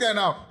it's like, this guy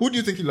now, who do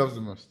you think he loves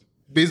the most?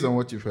 Based on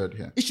what you've heard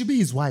here. It should be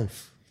his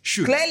wife.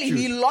 Clearly,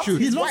 he loves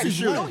his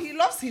wife. No, he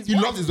loves his wife. He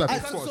loves his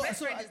wife, of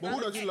course. But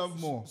who does he love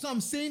more? So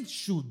I'm saying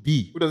should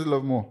be. Who does he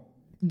love more?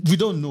 We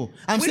don't know.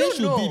 I'm saying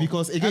should be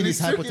because, again, it's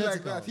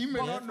hypothetical. Like he may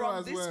not know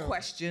as well. From this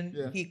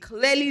question, he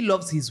clearly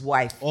loves his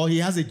wife. Or he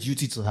has a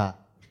duty to her.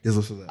 There's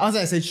also that. As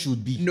I said,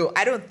 should be. No,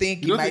 I don't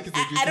think it might.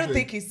 I don't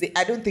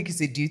think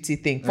it's a duty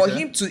thing. For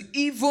him to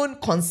even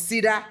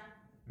consider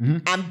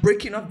and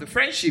breaking up the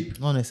friendship.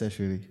 Not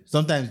necessarily.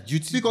 Sometimes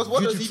duty. Because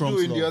what duty does he do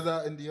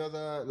in the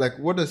other? Like,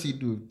 what does he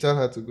do? Tell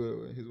her to go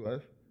away, his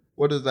wife.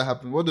 What does that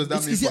happen? What does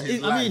that mean for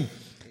his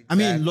life? I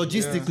mean,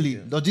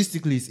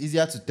 logistically, it's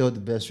easier to tell the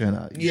best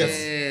friend.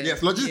 Yes.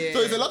 So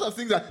it's a lot of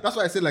things that's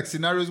why I say, like,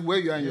 scenarios where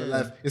you are in your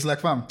life. It's like,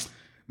 fam,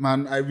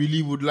 man, I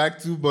really would like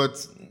to,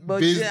 but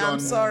based on... I'm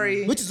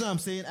sorry. Which is what I'm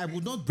saying. I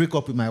would not break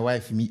up with my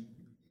wife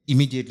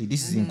immediately.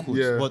 This is in quotes.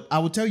 Yeah. But I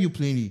will tell you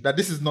plainly that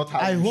this is not how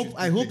I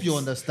hope you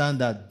understand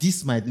that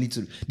this might lead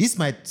to... This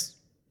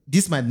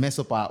might mess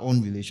up our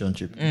own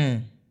relationship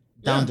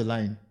down the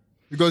line.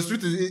 Because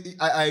truth is,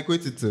 I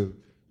equate it to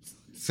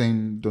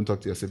saying don't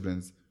talk to your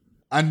siblings.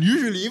 And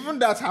usually, even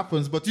that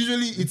happens, but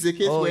usually it's a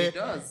case where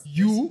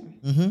you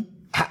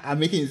are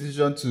making a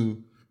decision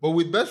to. But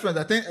with best friends,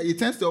 I think it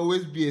tends to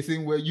always be a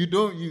thing where you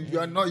are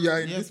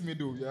in this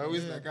middle. You're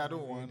always like, I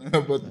don't want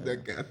to, but I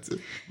got to.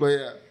 But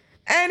yeah.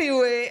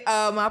 Anyway,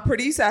 our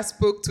producer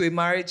spoke to a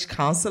marriage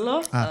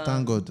counselor.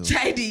 Thank God.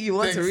 Chidi, you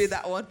want to read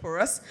that one for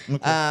us?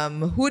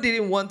 Okay. Who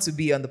didn't want to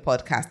be on the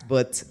podcast,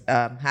 but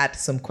had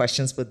some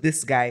questions for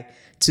this guy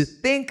to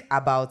think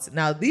about.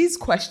 Now, these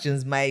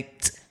questions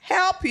might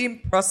help him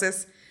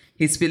process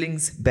his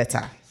feelings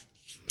better.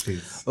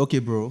 Please. Okay,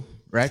 bro.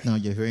 Right now,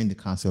 you're hearing the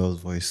counselor's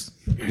voice.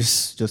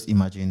 Just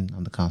imagine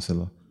I'm the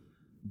counselor.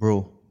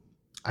 Bro,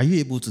 are you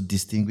able to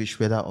distinguish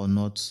whether or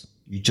not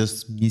you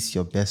just miss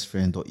your best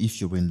friend or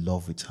if you're in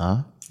love with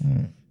her?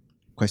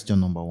 Question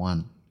number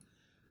 1.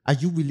 Are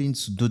you willing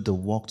to do the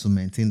work to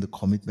maintain the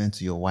commitment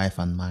to your wife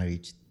and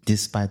marriage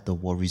despite the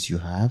worries you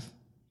have?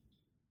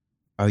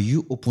 Are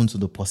you open to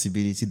the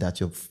possibility that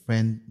your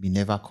friend may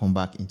never come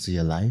back into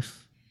your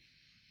life?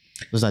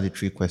 Those are the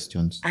 3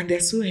 questions. And they're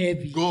so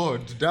heavy.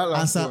 God, that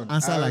last one.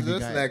 Answer I was like the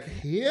just guy. like,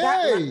 hey.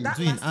 That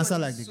Dwin, last answer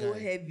one like is the so guy.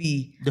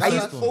 heavy. The Are you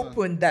first one.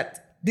 open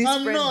that this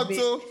I'm friend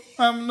not,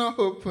 I'm not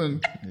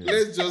open.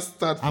 Let's just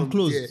start from I'm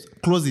closed. there.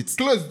 Close it.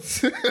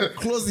 Closed.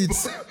 Close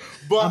it.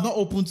 But I'm not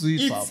open to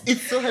it, fam.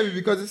 it's so heavy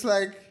because it's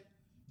like,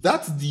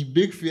 that's the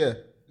big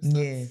fear.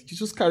 Yeah. You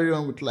just carry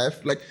on with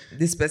life. Like,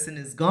 This person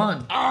is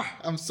gone.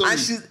 I'm sorry. And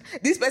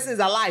this person is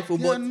alive, They're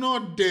but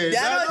not dead.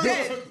 they're not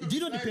That's dead. Do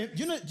you know the pain?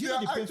 Do you know the They're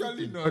painful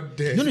actually thing? not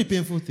dead. You know the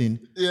painful thing?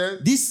 Yeah.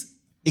 This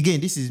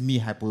is me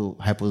hypo.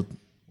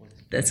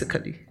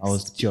 theoretically. I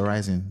was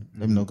theorizing.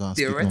 Let me not go and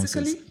speak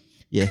Theoretically? nonsense.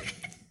 Yeah.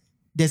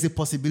 There's a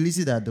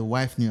possibility that the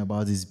wife knew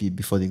about this babe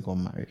before they got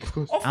married. Of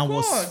course. Of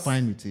Was course.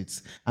 fine with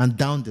it. And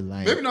down the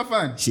line. Maybe not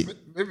fine. She,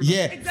 Maybe not.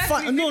 yeah. Exactly.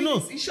 Fine. No, Maybe no.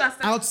 this issue has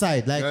started-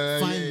 Outside. Like,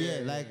 fine. yeah.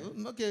 Like,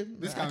 okay.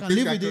 This I can can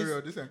live with carry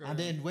on, this. this can carry And on.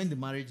 then when the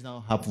marriage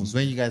now happens,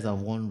 when you guys have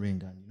one ring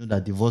and you know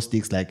that divorce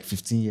takes like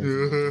 15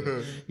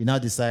 years, you now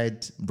decide,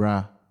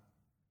 bruh,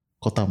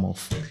 cut them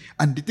off.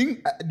 And the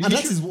thing, And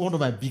that is one of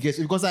my biggest,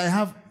 because I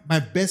have I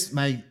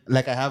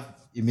have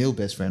a male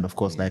best friend, of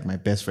course, like my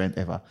best friend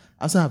ever.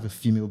 I also have a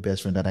female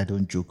best friend that I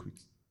don't joke with.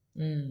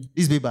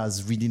 This baby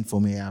is reading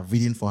for me, I'm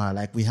reading for her.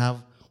 Like we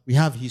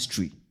have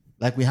history.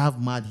 Like we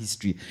have mad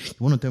history. You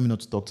want to tell me not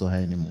to talk to her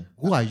anymore?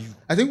 Who are you?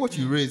 I think what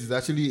you raised is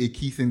actually a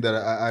key thing that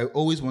I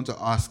always want to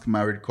ask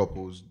married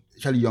couples,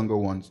 especially younger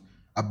ones,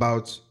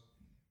 about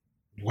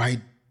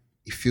why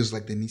it feels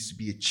like there needs to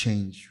be a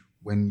change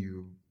when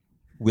you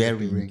Wear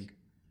the ring.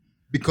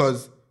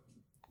 Because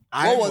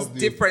What was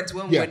different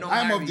when we were not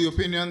I'm married? of the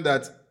opinion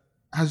that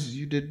as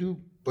you they do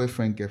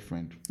boyfriend,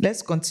 girlfriend.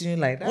 Let's continue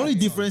like that. Only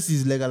difference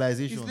is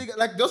legalization. It's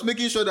like just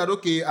making sure that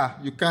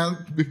you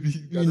can't maybe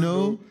I don't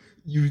know?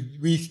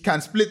 we can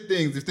split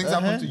things. If things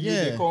happen to you,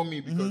 they call me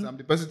because I'm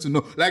the person to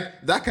know.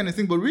 Like that kind of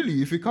thing. But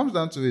really, if it comes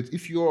down to it,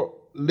 if you're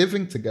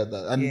living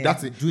together and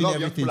that's it, Doing a lot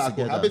of young everything people are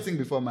together. cohabiting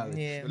before marriage.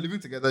 Yeah. You're living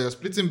together, you're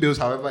splitting bills,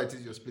 however it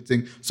is you're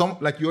splitting. Some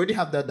you already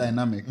have that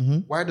dynamic.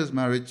 Why does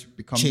marriage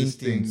become Change this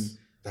thing things.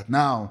 that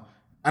now?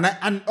 And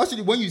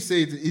actually when you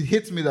say it, it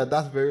hits me that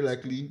that's very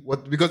likely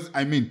because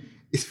I mean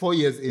it's 4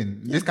 years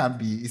in. This can't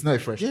be. It's not a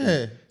fresh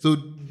thing. So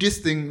this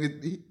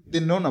thing, they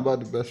known about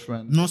the best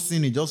friend. Not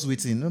seeing it, just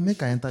waiting. No, make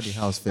her enter the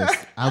house first.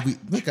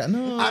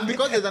 No. And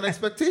because there's an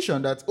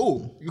expectation that,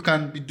 you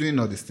can be doing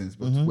all these things,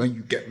 but when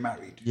you get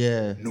married,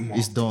 Yeah, no more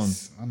it's of done.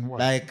 this. And why?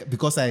 Like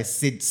because I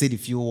said a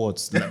few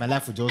words, like, my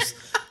life will just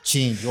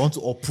change. You want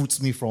to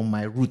uproot me from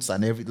my roots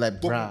and everything.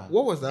 Like, bruh.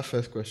 What was that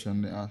first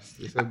question they asked?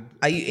 They said,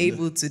 Are you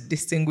able to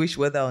distinguish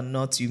whether or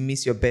not you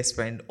miss your best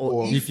friend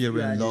or If you're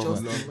in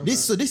love,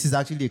 this is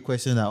actually a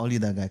question that only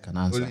that guy can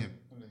answer, only him.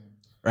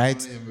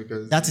 right? Only him,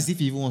 because That is if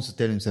he even wants to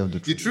tell himself the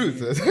the truth.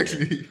 truth,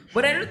 exactly.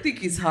 But I don't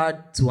think it's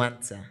hard to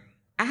answer.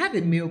 I have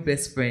a male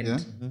best friend.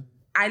 Yeah?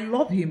 I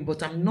love him,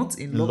 but I'm not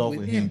in love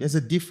with him. There's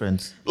a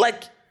difference.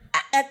 Like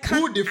I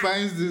can't. Who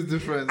defines this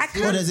difference? I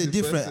can't- There's a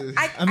difference.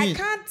 I mean-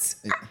 can't.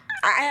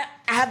 I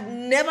have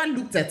never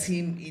looked at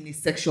him in a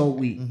sexual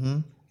way.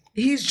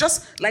 He's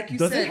just like you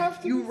Does it said.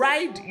 have to You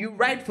be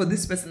ride for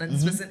this person and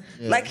this person.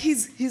 Like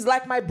he's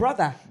like my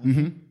brother.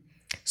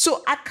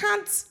 So I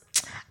can't.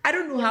 I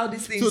don't know how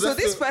this thing. So So, that's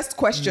this the- first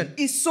question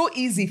is so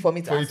easy for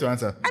me to For you answer. to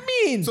answer. I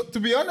mean, So to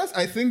be honest,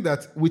 I think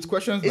that with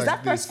questions is like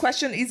that this, first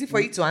question easy for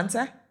you to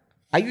answer?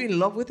 Are you in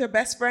love with your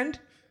best friend?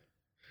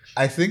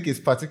 I think it's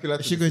particular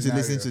to Is she the going to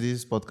scenario. listen to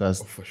this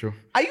podcast? For sure.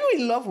 Are you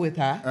in love with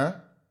her? Huh?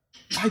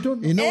 I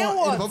don't know. You know Eh,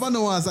 what? what? Papa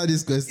no one answer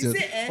this question. Is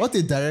it, eh? What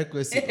a direct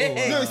question. Oh,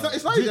 wow. No,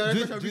 it's not a direct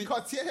question Dwin-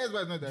 because here's why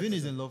it's not direct. Dwin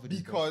is in love with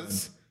his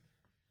Because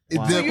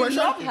Wow. the So you question,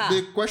 love her?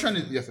 the question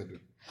is yes, I do.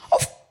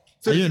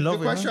 Are you in love the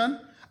with her? question?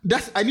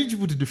 I need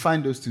you to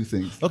define those two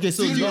things. Okay,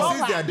 so Since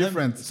love- they are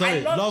different. Sorry,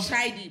 I love love-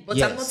 Shady, but I'm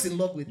yes. not in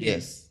love with him.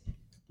 Yes.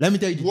 Let me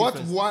tell you the What?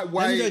 difference. Why? Let me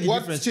tell you the What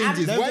difference.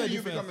 changes? Let me Why tell do you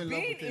you the become in love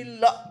Being with him? in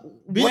love.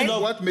 Being in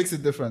love- What makes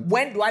it different?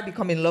 When do I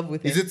become in love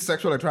with him? Is it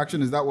sexual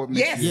attraction? Is that what makes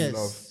Yes. you in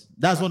love? Yes.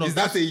 That's one of Is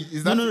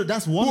that no,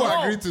 that's one who of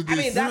agreed to I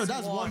this? mean, No, that's,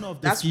 that's one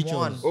of the that's features.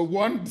 one. Oh,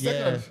 one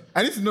second.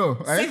 I need to know.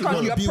 I need to Second,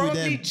 know. you're be with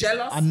probably them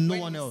jealous and no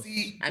when one you else.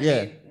 See,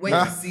 Yeah. when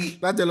you see.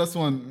 That jealous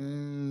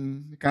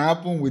one it can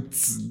happen with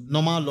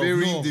Normal love.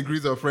 varying No.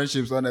 degrees of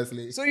friendships.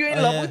 Honestly, So you're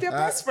in love with your Uh,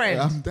 best friend.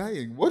 I'm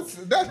dying. What's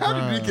that? How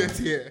did we get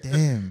here?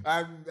 Damn.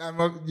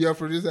 Your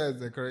producer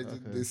is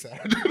encouraging this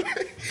side.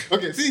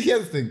 Okay, see,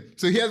 here's the thing.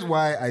 So here's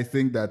why I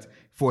think that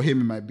for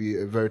him it might be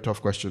a very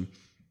tough question.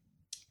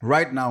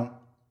 Right now,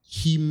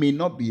 he may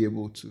not be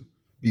able to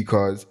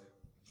because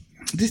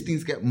these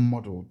things get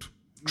muddled.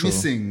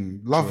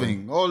 Missing,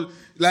 loving, all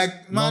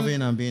like man.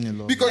 Loving and being in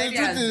love. Because He the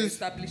has truth is,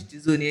 established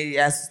his own. He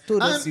has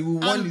told us And- he will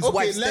want and his okay,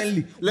 wife let's-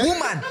 Stanley. let's-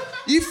 Woman,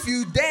 if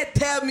you dare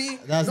tell me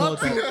That's not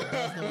not what to,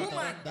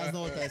 that's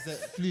not what I said.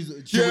 Please,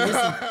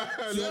 Yeah.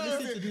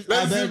 listen to this.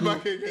 Let's I zoom beg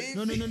back you.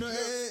 again.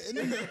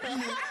 No.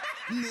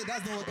 No,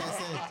 that's not what I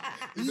said.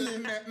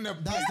 That's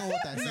not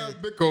what I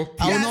said. Because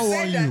I will not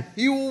warn you.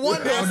 You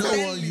want I will not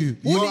warn you.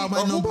 You are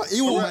my number.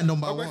 You are my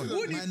number one.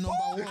 Who the My number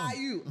fuck one. are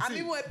you? I'm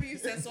even helping you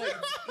censor it.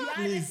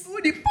 Please.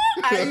 Who the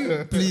fuck are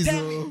you? Please,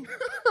 Tell me.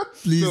 oh.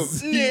 Please.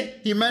 So,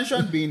 he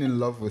mentioned being in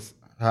love with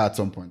her at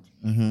some point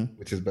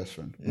with his best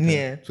friend.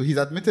 Yeah. So he's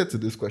admitted to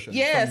this question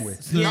Yes. somewhere.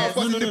 No, Now, of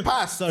course, in the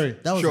past. Sorry,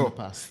 that was Sure. in the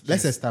past.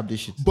 Let's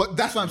establish it. But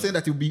that's why I'm saying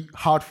that it will be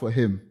hard for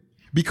him.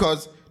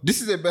 Because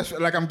this is a best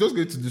friend. Like, I'm just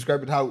going to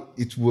describe it how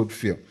it would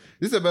feel.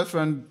 This is a best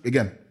friend,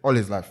 again, all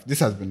his life. This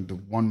has been the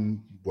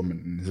one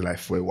woman in his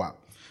life for a while.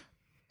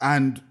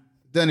 And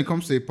then it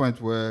comes to a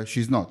point where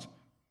she's not.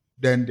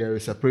 Then there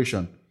is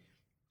separation.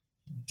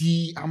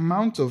 The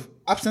amount of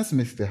absence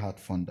makes the heart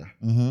fonder.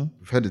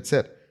 We've heard it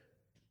said.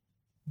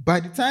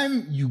 By the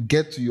time you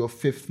get to your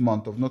 5th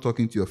month of not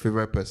talking to your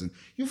favorite person,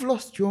 you've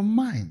lost your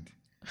mind.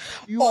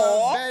 You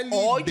are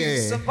barely there.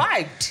 You've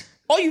survived.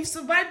 Or you've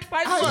survived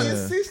 5 I months.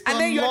 insist And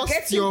on then you're lost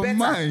getting your better.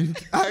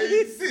 mind.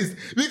 I insist.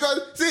 Because,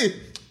 see,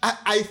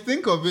 I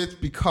think of it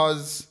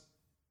because,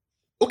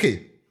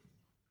 okay,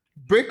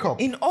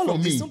 breakup. In all for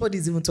of this, me,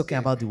 nobody's even talking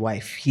about the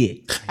wife here.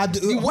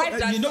 The wife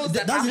that knows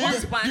that her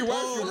husband- that's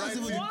The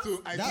even wife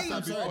the-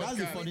 that's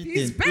the funny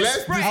His thing. best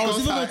Let's friend. I was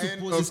even discuss going her to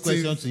end pose this of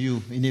question things. to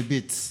you in a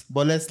bit,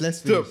 but let's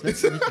finish. So-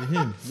 Let's finish with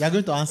him. You are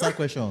going to answer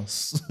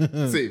questions.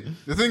 See,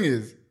 the thing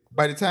is,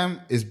 by the time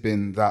it's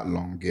been that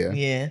long,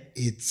 Yeah.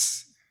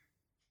 it's,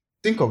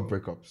 think of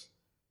breakups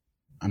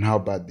and how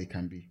bad they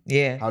can be.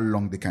 Yeah. How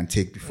long they can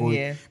take before.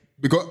 Yeah.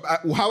 Because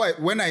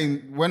when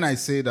I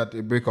say that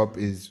a breakup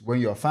is when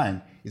you're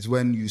fine, is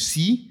when you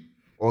see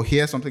or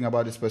hear something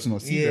about this person or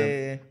see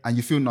them and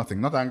you feel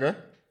nothing, not anger,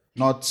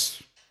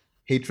 not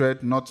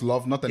hatred, not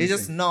love, not anything. You're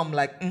just numb,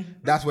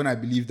 like, That's when I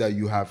believe that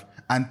you have.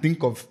 And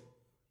think of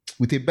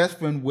with a best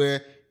friend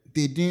where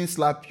they didn't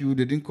slap you,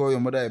 they didn't call your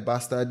mother a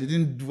bastard, they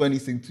didn't do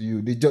anything to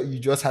you. You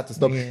just had to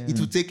stop. Yeah. It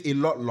will take a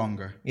lot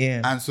longer.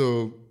 Yeah. And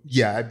so,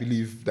 yeah, I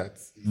believe that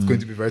it's going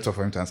to be very tough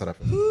for him to answer that.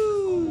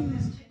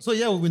 So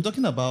yeah, we've been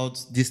talking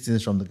about these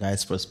things from the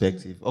guy's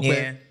perspective.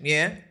 Okay.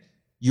 Yeah.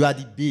 You are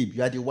the babe,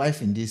 you are the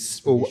wife in this.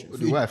 Oh, relationship.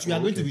 the wife. You are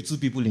Oh, going to okay. be 2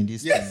 people in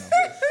this. Yes. thing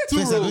now. Two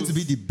First, you are going roles. to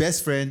be the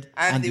best friend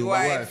And the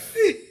wife.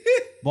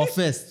 But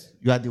first,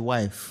 you are the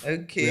wife.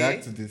 Okay.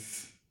 React to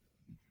this.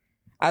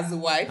 As a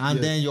wife. And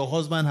then your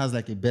husband has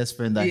like a best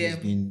friend that Yeah. he's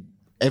been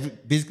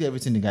basically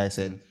everything the guy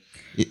said.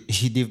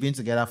 They've been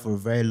together for a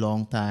very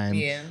long time.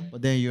 Yeah.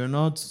 But then you're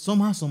not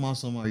somehow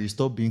you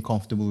stop being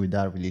comfortable with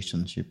that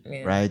relationship.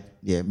 Yeah. Right?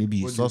 Yeah. Maybe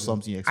you saw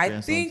something, you I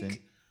experienced something.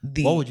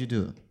 think What would you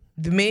do?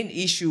 the main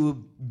issue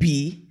would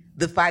be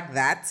the fact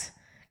that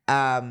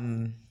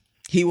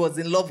he was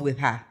in love with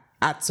her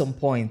at some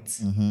point.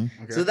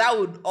 So that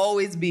would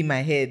always be in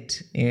my head,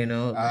 you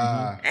know.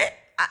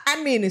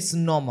 I mean, it's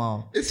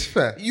normal. It's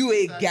fair. You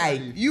a guy.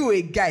 You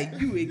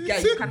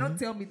cannot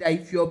tell me that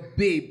if your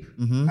babe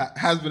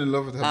Has been in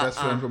love with her best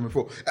friend from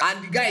before.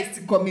 and the guy is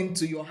still coming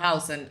to your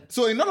house and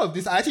So in all of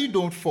this, I actually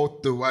don't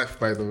fault the wife,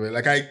 by the way.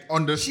 Like, I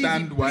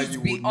understand why please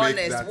you be would honest.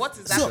 make that. What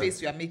is that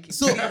face you are making?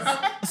 So,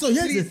 Please. so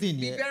here's the Please thing.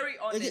 be Yeah. very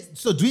honest.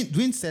 So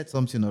Dwin said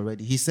something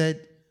already. He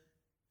said,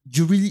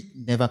 "You really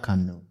never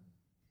can know.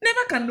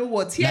 Never can know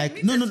what. He Like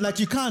admitted like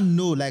you can't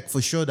know like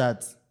for sure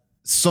that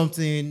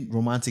something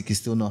romantic is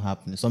still not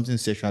happening, something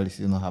sexual is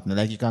still not happening.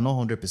 Like you cannot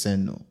 100%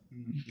 know.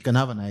 You can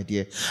have an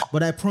idea,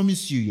 but I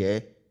promise you, yeah,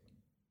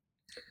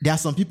 there are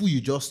some people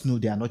you just know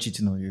they are not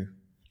cheating on you.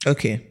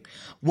 Okay.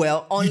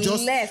 Well, You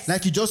unless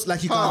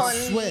just you can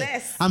swear.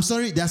 Unless- I'm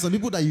sorry, there are some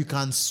people that you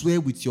can swear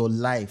with your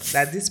life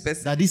that this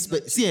person that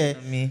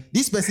me.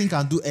 this person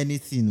can do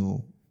anything.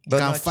 Oh, But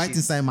he can not fight cheat.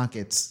 inside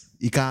markets.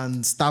 He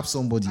can stab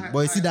somebody. But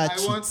you see that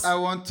cheat. I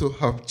want to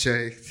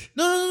object.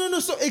 No.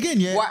 So again,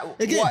 yeah. What?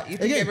 Again, What? You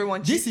think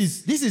everyone This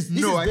is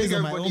No, I based think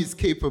on my everybody own. is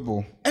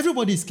capable.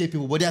 Everybody is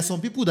capable, but there are some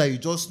people that you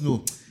just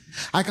know.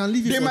 I can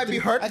leave it. They for might three- be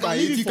hurt I can by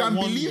leave it. You for can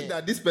 1 believe year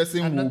that this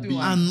person And will not do be.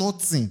 one. and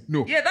nothing.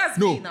 No. Yeah, that's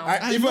no. me now.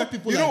 I Even, know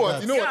people you know like what?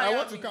 that. You know what? Yeah, I yeah,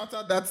 want to me.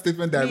 counter that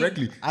statement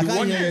directly. I The can't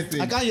 1 hear year you.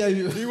 thing. I can't hear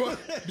you.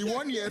 The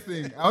 1 year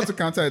thing. I want to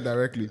counter it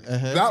directly.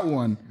 That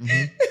one.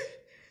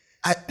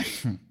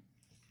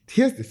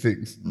 Here's the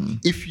thing.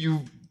 If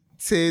you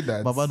say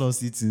that Baba don't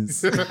see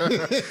things. there's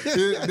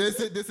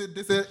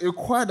a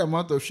required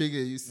amount of sugar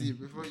you see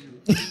before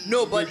you.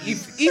 No, but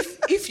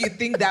if you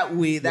think that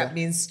way, that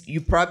means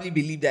you probably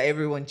believe that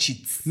everyone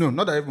cheats. No,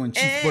 not that everyone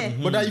cheats, Eh.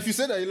 but that if you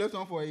say that you left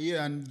one for a year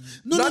and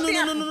No. Nothing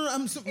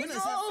I'm so, when I say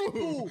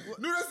no,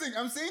 that's the thing.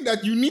 I'm saying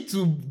that you need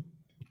to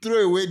throw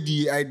away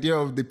the idea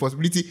of the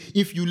possibility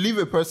if you leave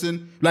a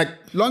person like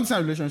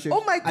long-term relationship.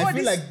 Oh my God, I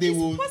feel it's- like they it's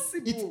will.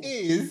 possible. It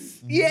is,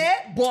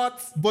 Yeah,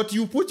 but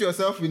you put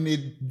yourself in a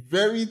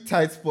very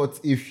tight spot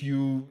if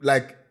you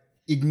like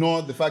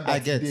ignore the fact I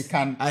that get. they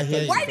can. I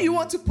hear you. why do you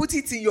want to put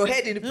it in your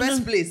head in the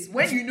first place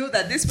when you know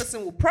that this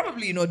person will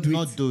probably not do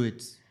not it? do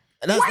it.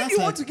 Why do you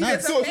want to give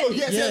yourself So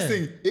here's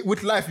the thing.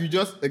 With life, you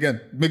just,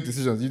 again, make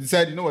decisions. You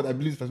decide, you know what, I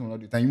believe this person will not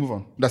do it. And you move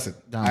on. That's it.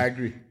 Damn. I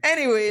agree.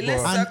 Anyway,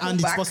 let's circle and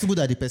it's back. possible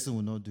that the person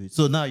will not do it.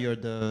 So now you're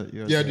the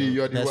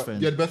best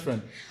friend. You're the best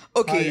friend.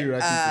 Okay, the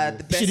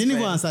best She didn't even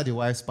friend. answer the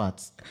wife's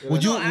part.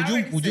 Would you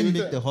make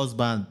the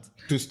husband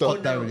to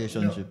stop that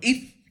relationship?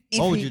 If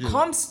he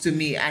comes to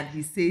me and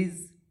he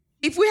says,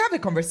 if we have a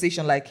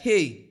conversation like,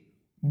 hey,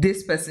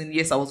 this person,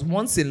 yes, I was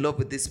once in love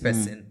with this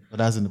person. But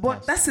that's in the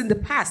past. That's in the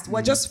past.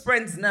 We're just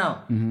friends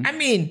now. I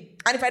mean,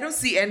 and if I don't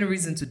see any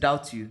reason to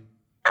doubt you,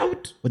 I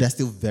would. But they're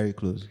still very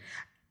close.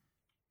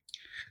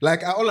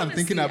 Like all I'm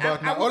thinking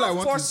about now, all I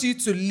want force you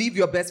to leave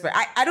your best friend.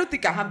 I don't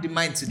think I have the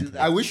mind to do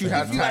that. I wish you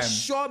had If you time.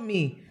 assure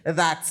me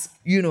that,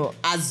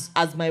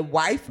 as my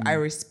wife, I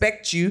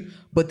respect you,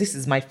 but this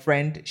is my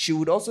friend. She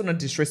would also not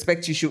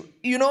disrespect you. She,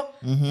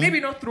 maybe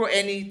not throw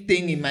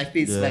anything in my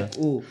face like,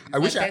 oh. I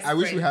wish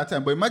we had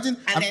time. But imagine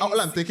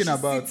all I'm thinking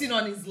about sitting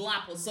on his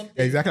lap or something.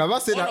 Exactly. I was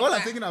about to say that all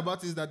I'm thinking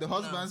about is that the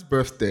husband's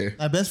birthday.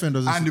 My best friend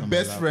doesn't. And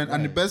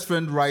the best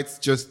friend writes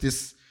just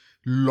this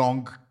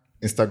long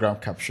Instagram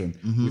caption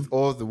with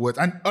all the words,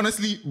 and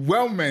honestly,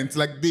 well meant.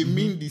 Like they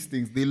mean these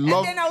things. They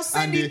love. And then I'll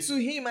send it to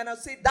him, and I'll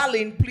say,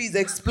 "Darling, please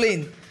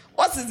explain.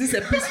 What is this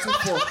epistle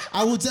for?"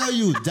 I will tell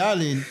you,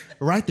 darling,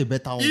 write a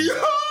better one.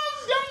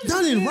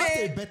 Darling,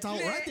 write a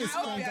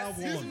stronger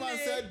This one. man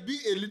said, "Be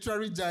a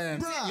literary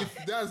giant." Bruh.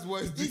 If that's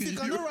what's If doing you you.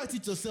 cannot write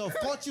it yourself,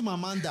 call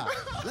Chimamanda.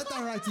 Let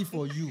her write it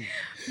for you.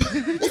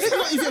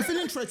 If you're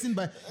feeling threatened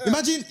by,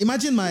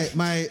 imagine my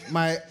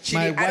Chidi,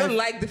 wife. I don't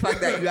like the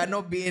fact that you are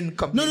not being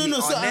completely No.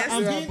 So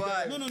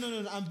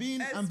honest.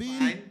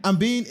 I'm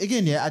being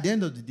again. Yeah. At the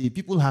end of the day,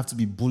 people have to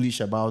be bullish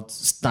about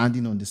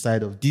standing on the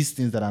side of these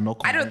things that are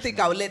not. I don't think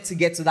I will let you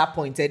get to that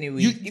point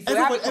anyway. If we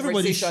have a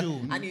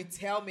conversation and you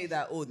tell me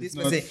that, oh, this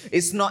person,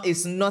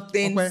 it's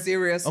nothing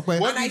serious, Okay.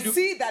 and I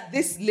see that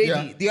this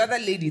lady, the other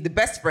lady, the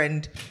best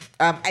friend,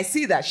 I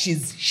see that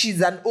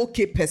she's an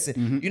okay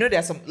person.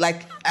 There's some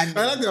like, I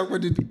like the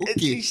awkward.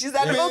 Okay, she's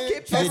an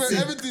okay person.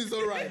 Everything's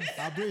all right.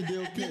 I bring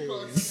the okay.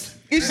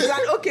 If she's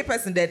an okay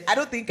person, then I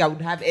don't think I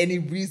would have any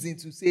reason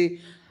to say,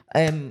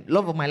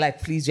 love of my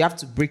life, please, you have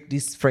to break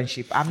this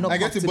friendship. I'm not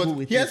comfortable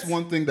with it. Here's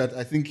one thing that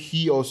I think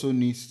he also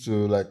needs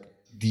to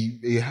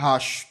a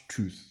harsh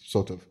truth,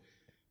 sort of.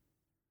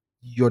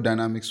 Your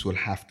dynamics will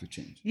have to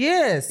change.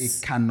 Yes.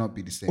 It cannot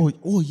be the same.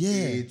 Oh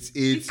yeah.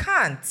 You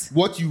can't.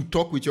 What you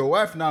talk with your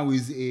wife now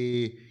is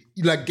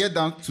get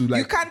down to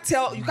you can't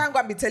go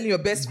and be telling your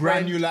best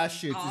granular friend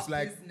shit. It's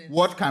like, business.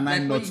 what can I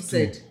Like not what you do?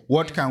 said.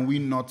 What can we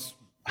not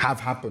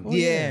have happen?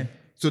 Yeah.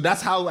 So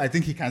that's how I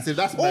think he can say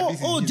that's my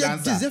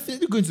business. There's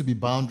definitely going to be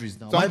boundaries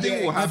now.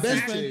 Something will have to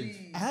best change.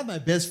 friend, I had my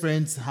best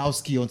friend's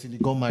house key until he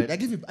got married. I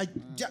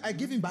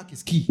gave him back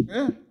his key.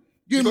 Yeah.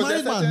 You're a Because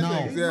married there's man certain now.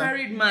 things, He's a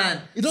married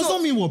man. It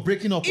doesn't mean we're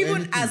breaking up. Or Even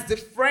anything. as the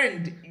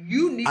friend,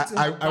 you need to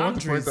have I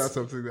want to point boundaries. out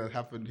something that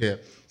happened here.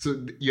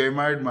 So you're a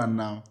married man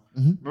now.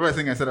 Remember the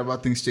thing I said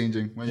about things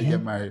changing when you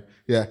get married?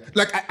 Yeah.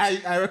 Like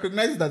I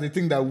recognize that the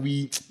thing that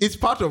it's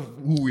part of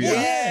who we Yeah.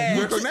 are.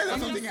 You recognize that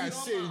something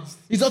has changed.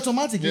 It's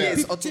automatic. Yeah. Things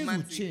It's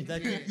automatic. will change.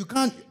 Like you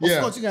can't. Yeah.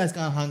 Of course, you guys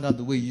can't hang out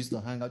the way you used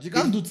to hang out. You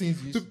can't do things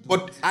you used to do.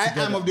 But I am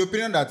together. of the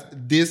opinion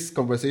that this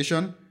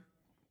conversation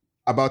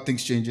about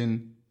things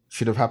changing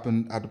should have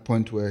happened at the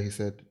point where he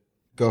said,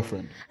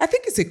 girlfriend. I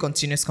think it's a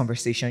continuous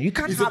conversation. You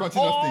can't It's a have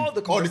continuous all thing. the All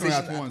the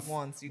conversations things at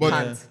once. You But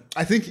can't.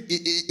 I think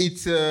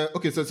it's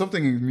okay. So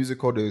something in music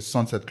called a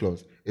sunset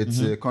clause. It's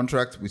a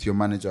contract with your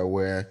manager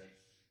where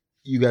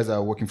you guys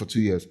are working for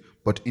 2 years,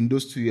 but in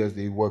those 2 years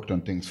they worked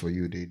on things for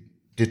you. They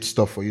did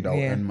stuff for you that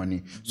will earn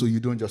money. So you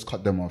don't just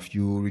cut them off.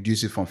 You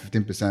reduce it from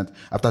 15%.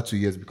 After 2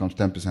 years, it becomes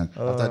 10%.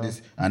 After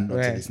this, and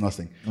until it's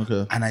nothing.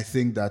 Okay. And I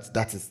think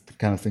that is the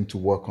kind of thing to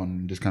work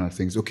on. This kind of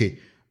things. Okay,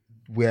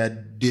 we're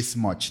this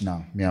much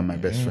now, me and my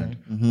best friend.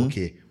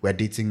 Okay, we're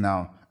dating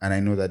now, and I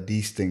know that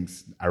these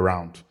things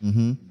around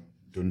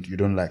you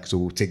don't like, so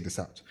we'll take this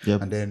out.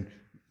 Yep. And then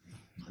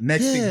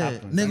next thing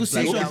happens.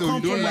 Negotiation, Like, okay, so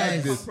you don't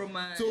like this.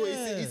 Compromise. So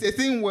it's a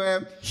thing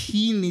where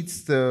he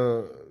needs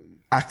to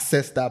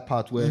access that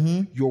part where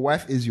your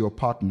wife is your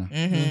partner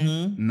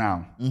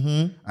now,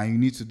 and you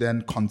need to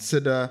then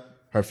consider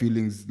her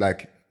feelings.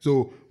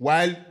 So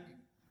while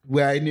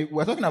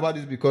we're talking about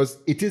this because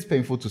it is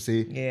painful to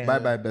say bye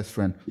bye best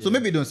friend. So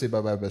maybe don't say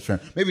bye bye best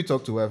friend. Maybe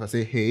talk to her and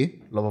say,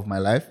 hey, love of my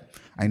life,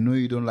 I know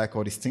you don't like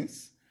all these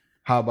things.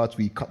 How about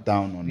we cut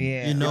down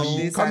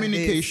on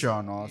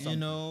communication or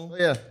something?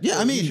 Yeah,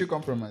 I mean, he should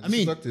compromise. I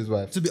mean, talk to his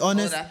wife. To be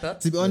honest,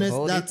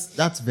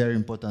 that's very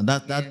important.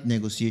 That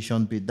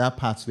negotiation bit, that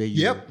part where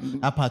you, Yep.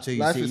 that part where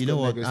you Life say, is you know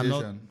called what, I'm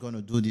negotiation. not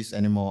gonna do this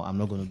anymore. I'm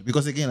not gonna do,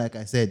 because again, like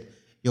I said,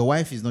 your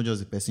wife is not just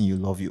the person you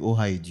love, you owe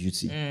her a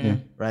duty.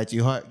 Right?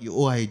 You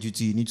owe her a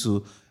duty. You need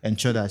to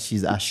ensure that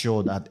she's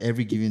assured at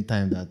every given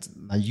time that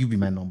you be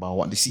my number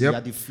one. See, you are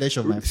the flesh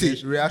of my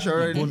flesh.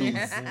 Reassurance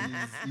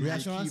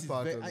Reassurance is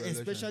very,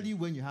 especially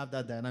when you have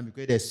that dynamic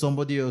where there's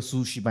somebody else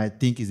who she might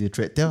think is a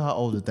threat. Tell her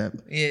all the time.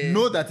 Yeah.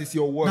 Know that it's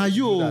your work. Now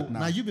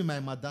you be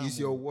my madam. It's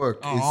your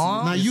work.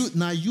 Now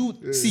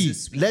you see.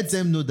 Let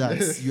them know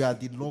that you are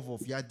the love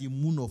of, you are the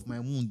moon of my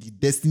moon, the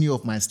destiny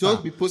of my star.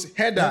 Just be posting.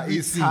 Header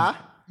is her.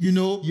 You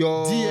know,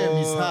 your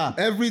DM is her.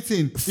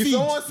 Everything. Feed if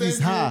someone sends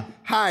is her.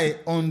 Hi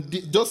on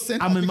just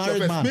send I'm a a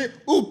married man.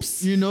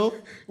 Oops. You know,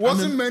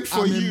 wasn't meant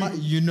for you.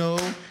 You know.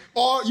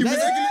 Or you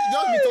basically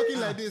just be talking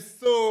like this.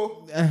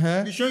 So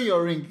be showing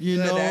your ring. You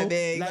know,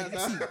 like,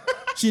 see,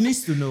 she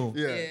needs to know.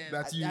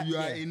 That you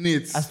are in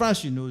it. As far as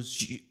she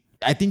knows,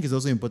 I think it's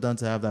also important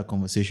to have that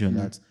conversation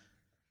that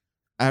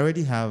I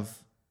already have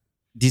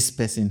this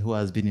person who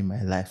has been in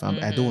my life.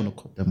 I don't want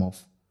to cut them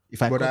off.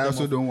 But I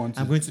also don't want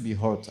to. I'm going to be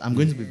hurt. I'm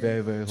going to be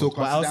very, very hurt. So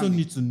but I also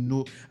need to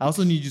know. I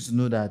also need you to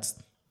know that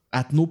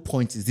at no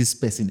point is this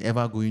person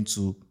ever going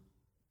to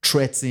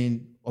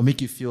threaten or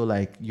make you feel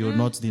like you're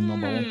not the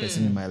number one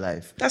person in my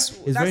life. It's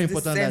very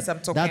important that I'm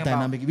talking that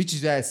dynamic, about. Which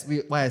is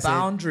why I said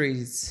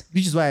boundaries.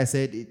 Which is why I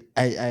said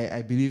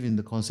I believe in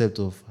the concept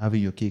of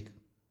having your cake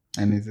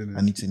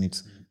and eating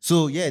it.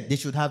 So yeah, they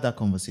should have that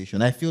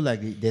conversation. I feel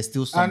like there's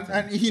still something.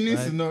 And he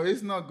needs to know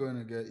it's not going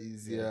to get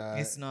easier.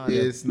 It's not.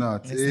 It's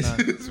not.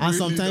 And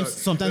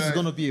sometimes it's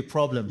going to be a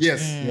problem.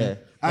 Yes. Yeah.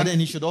 But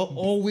then he should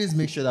always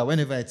make sure that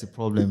whenever it's a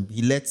problem,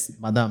 he lets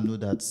Madam know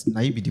that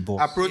now you be the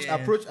boss.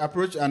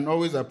 Approach, and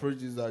always approach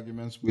these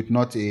arguments with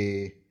not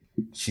a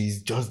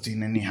she's just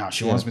doing anyhow.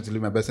 She wants me to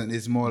live my best, and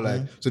it's more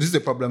like so. This is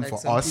a problem like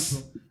for us,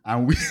 people.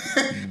 And we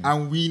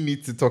and we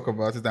need to talk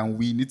about it, and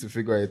we need to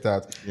figure it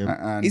out. Yep.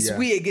 And it's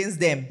we against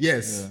them.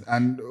 Yes,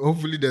 and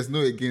hopefully there's no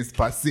against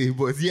per se,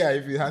 but if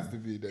it has to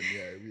be, then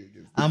we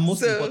against. And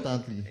most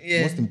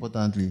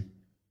importantly,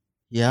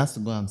 he has to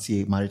go and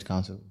see a marriage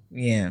counselor.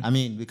 Yeah. I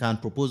mean, we can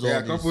propose all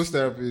this. Couples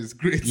therapy is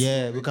great.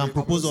 Yeah, we can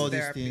propose all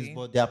these things,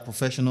 but there are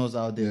professionals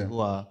out there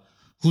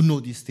who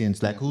know these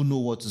things, like who know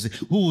what to say,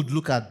 who would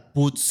look at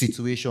both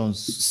situations,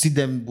 see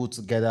them both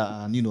together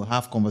and,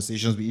 have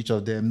conversations with each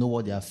of them, know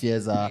what their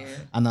fears are,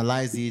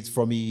 analyze it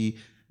from a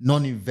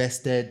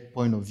non-invested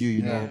point of view,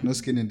 you know. No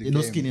skin in the game.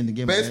 No skin in the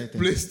game. Best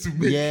place to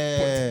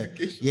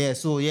make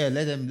so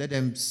let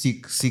them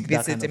seek visit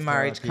that kind a of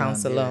marriage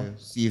counselor.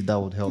 See if that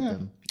would help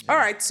them. All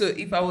right, so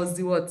if I was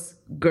the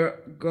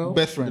girl?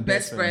 Best friend. The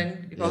best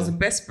friend. If I was the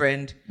best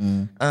friend.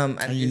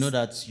 And you know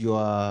that you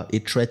are a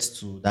threat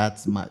to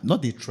that man.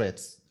 Not the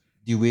threat,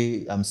 the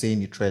way I'm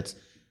saying the threat.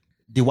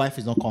 The wife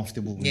is not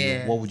comfortable with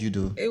you. What would you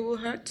do? It will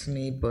hurt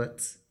me,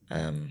 but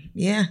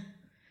it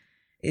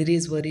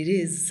is what it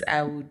is.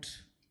 I would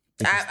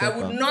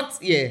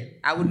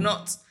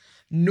not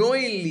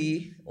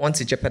knowingly want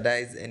to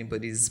jeopardize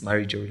anybody's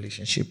marriage or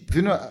relationship.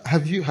 You know,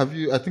 have you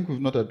I think we've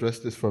not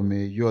addressed this from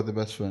me. You are the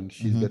best friend.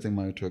 She's getting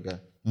married to a guy.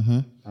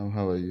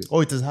 How are you?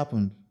 Oh, it has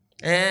happened.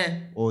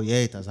 Oh yeah,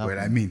 it has happened.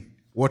 Well, I mean,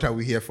 what are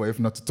we here for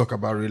if not to talk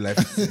about real life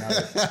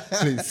scenarios?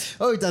 Please.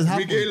 Oh, it has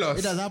happened. Regale us.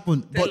 It has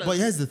happened. But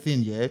here's the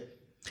thing,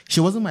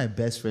 she wasn't my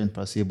best friend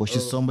per se, but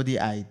she's somebody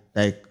I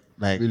like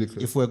really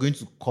close. If we're going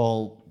to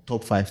call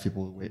top 5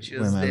 people who were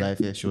in my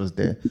life, she was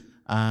there.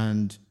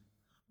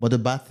 But the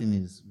bad thing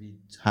is we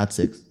had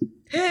sex.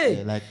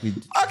 Hey. Like we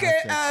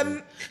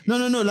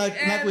No, like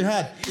we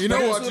had. You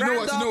know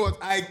what?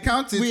 I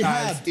count it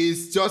as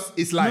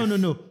it's like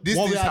No. This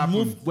well, thing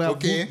happened.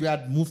 We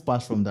had moved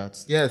past from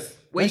that. Yes.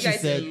 Were you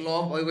guys in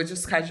love or it was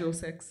just casual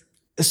sex?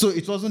 So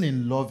it wasn't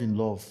in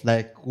love.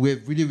 Like we're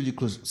really, really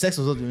close. Sex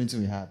was not the only thing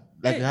we had.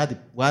 Like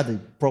we had a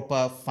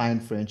proper fine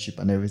friendship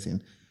and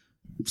everything.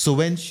 So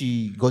when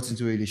she got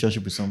into a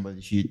relationship with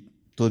somebody, she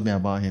told me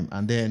about him,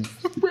 and then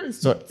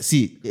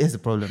see, here's the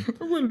problem.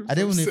 I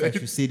don't know if I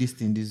should say this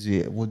thing this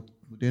way. Would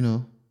they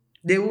know?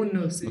 They won't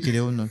know. Okay,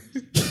 they won't know.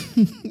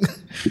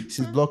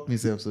 She's blocked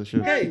myself, so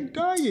sure. Hey,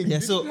 dying. Yeah,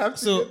 so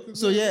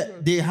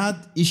they had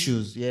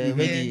issues. Yeah, when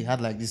they had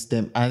like this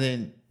stem, and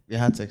then they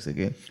had sex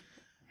again,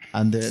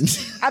 and then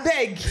I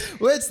beg.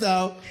 Wait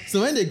now.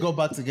 So when they got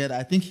back together,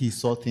 I think he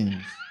saw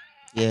things.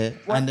 Yeah,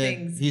 what and then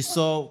things? He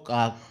saw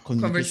our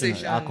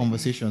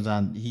conversations,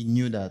 and he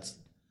knew that.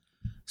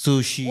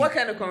 So what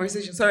kind of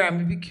conversation? Sorry, I'm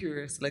a bit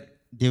curious. Like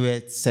they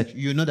were sex.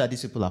 You know that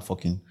these people are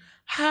fucking.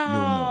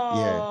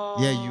 How?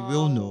 Yeah, you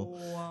will know.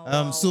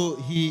 So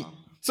he.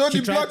 So the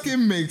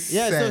blocking makes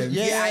sense. So, it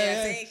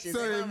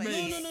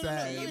makes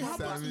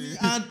sense.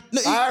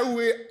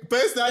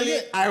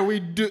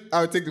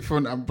 I'll take the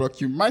phone and block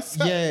you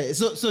myself. Yeah.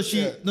 So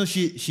she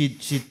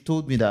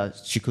told me that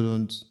she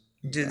couldn't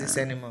do this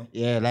anymore.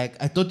 Yeah, like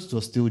I thought it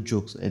was still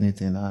jokes or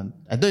anything, and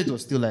I thought it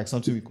was still like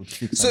something we could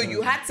fix. So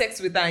you had sex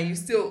with her and you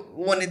still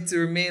wanted to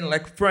remain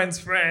like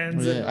friends.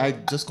 Yeah, I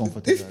just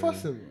comforted her. It's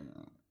possible.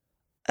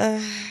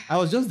 I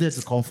was just there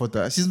to comfort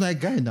her. She's my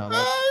guy now.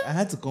 Like, I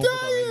had to comfort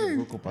her when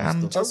we broke up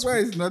and stuff. Why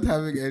is not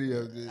having any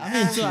of this? I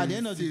mean, so at the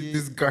end of the day,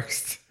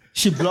 disgust.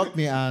 She blocked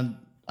me, and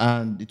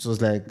it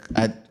was like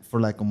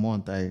for like a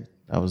month I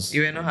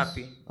You were not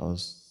happy? I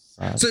was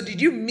sad. So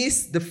did you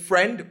miss the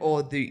friend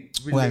or the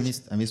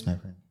relationship? I missed my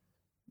friend.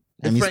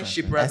 The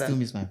friendship, rather. I still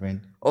miss my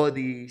friend. Or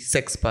the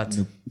sex part?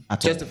 No,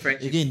 at Just all. the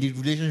friendship. Again, the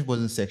relationship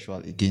wasn't sexual.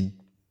 Again,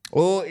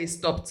 Oh, it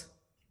stopped.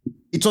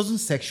 it wasn't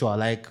sexual.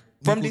 Like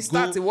From we the could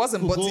start, go- it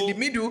wasn't, could but go- in the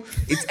middle,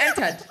 it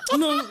entered.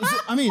 No, so,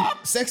 I mean,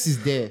 sex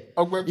is there.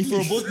 Ogbe, If we're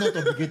please. both not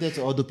obligated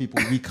to other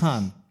people, we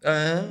can.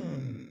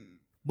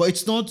 But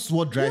it's not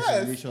what drives the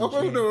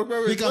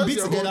relationship. We can be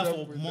together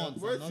for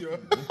months.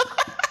 and not-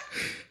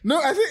 No,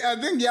 I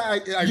think, yeah,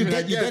 I You mean,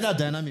 I get guess. that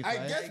dynamic, I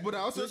right? guess, but I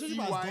also see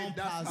Relationship has why gone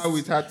that's past- how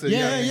it had to.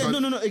 Yeah.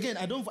 because- No. Again,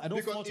 I don't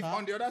Because fault if her.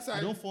 on the other side,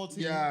 I don't fault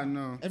him. Yeah,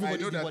 no. Everybody I know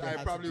did that what they I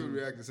had probably to would do.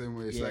 react the same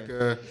way. It's Yeah.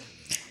 like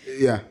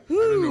yeah. I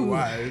don't know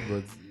why,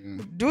 but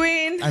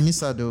Dwin, I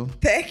miss her though.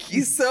 thank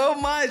you so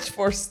much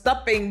for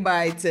stopping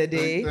by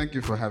today. thank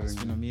you for having It's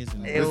been me.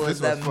 amazing. It This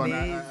was was fun.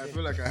 I amazing.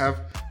 feel like I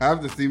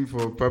have the theme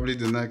for probably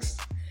the next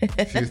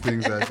few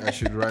things I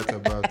should write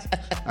about.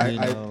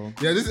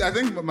 I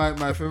think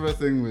my favorite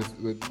thing with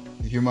the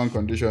human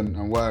condition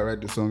and why I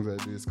write the songs I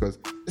do is because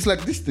it's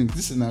like this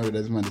scenario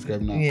that this man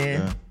described now.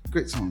 Yeah.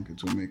 Great song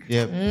it will make.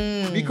 Yeah.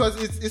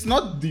 Because it's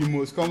not the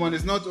most common.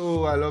 It's not,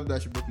 oh, I love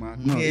that she broke my heart.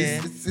 No,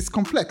 Yeah. it's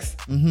complex.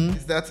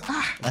 It's that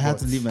I had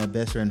to leave my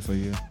best friend for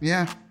you.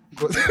 Yeah.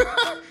 But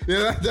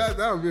yeah,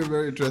 that would be a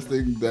very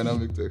interesting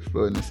dynamic to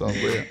explore in the song.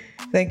 But yeah.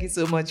 Thank you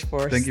so much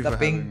for Thank you for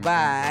stopping having me.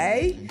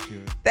 by. Thank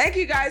you. Thank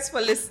you guys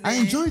for listening. I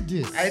enjoyed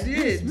this. I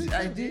did.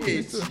 I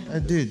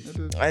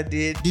did. I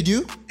did. Did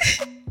you?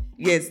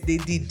 Yes, they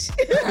did.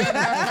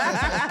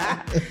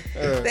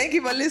 Thank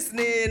you for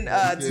listening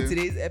to you.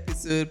 today's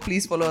episode.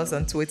 Please follow us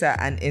on Twitter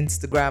and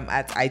Instagram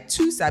at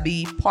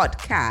I2Sabi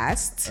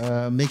Podcast.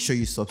 Make sure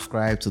you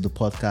subscribe to the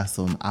podcast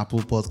on Apple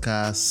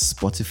Podcasts,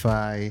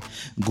 Spotify,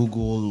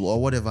 Google,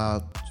 or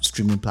whatever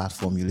streaming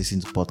platform you listen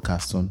to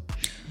podcasts on.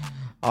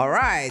 All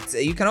right.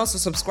 You can also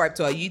subscribe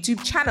to our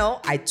YouTube channel,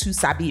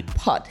 I2Sabi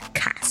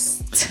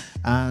Podcast.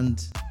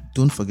 And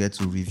don't forget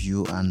to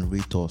review and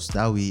rate us.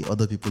 That way,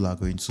 other people are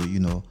going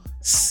to,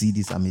 see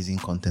this amazing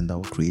content that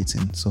we're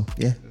creating. So,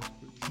 yeah.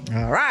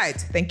 All right.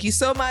 Thank you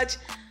so much.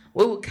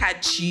 We will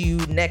catch you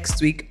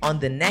next week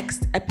on the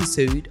next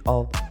episode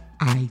of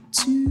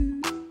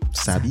I2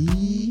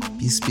 Sabi.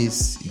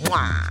 Peace.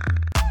 Mwah.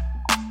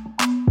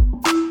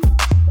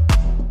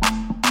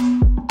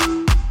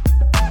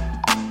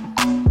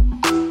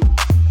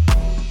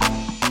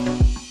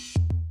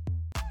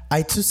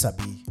 I2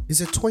 Sabi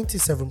is a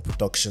 27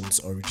 Productions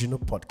original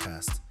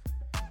podcast.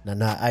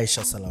 Nana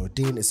Aisha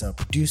Salahuddin is our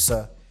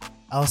producer.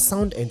 Our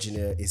sound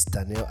engineer is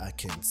Daniel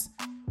Atkins.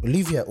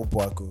 Olivia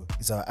Obuago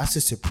is our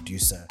associate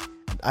producer.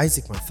 And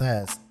Isaac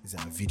Matthias is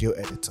our video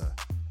editor.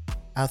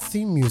 Our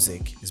theme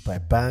music is by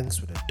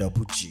Bangs with a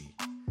double G.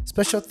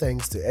 Special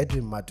thanks to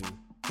Edwin Madu,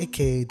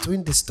 aka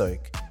Dwin the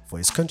Stoic, for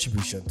his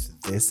contribution to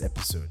this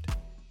episode.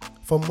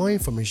 For more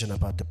information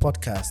about the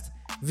podcast,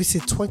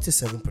 visit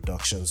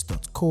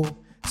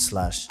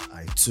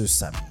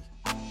 27productions.co/I2Sabi.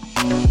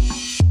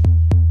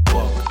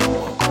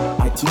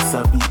 I too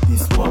sabi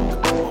this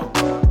work.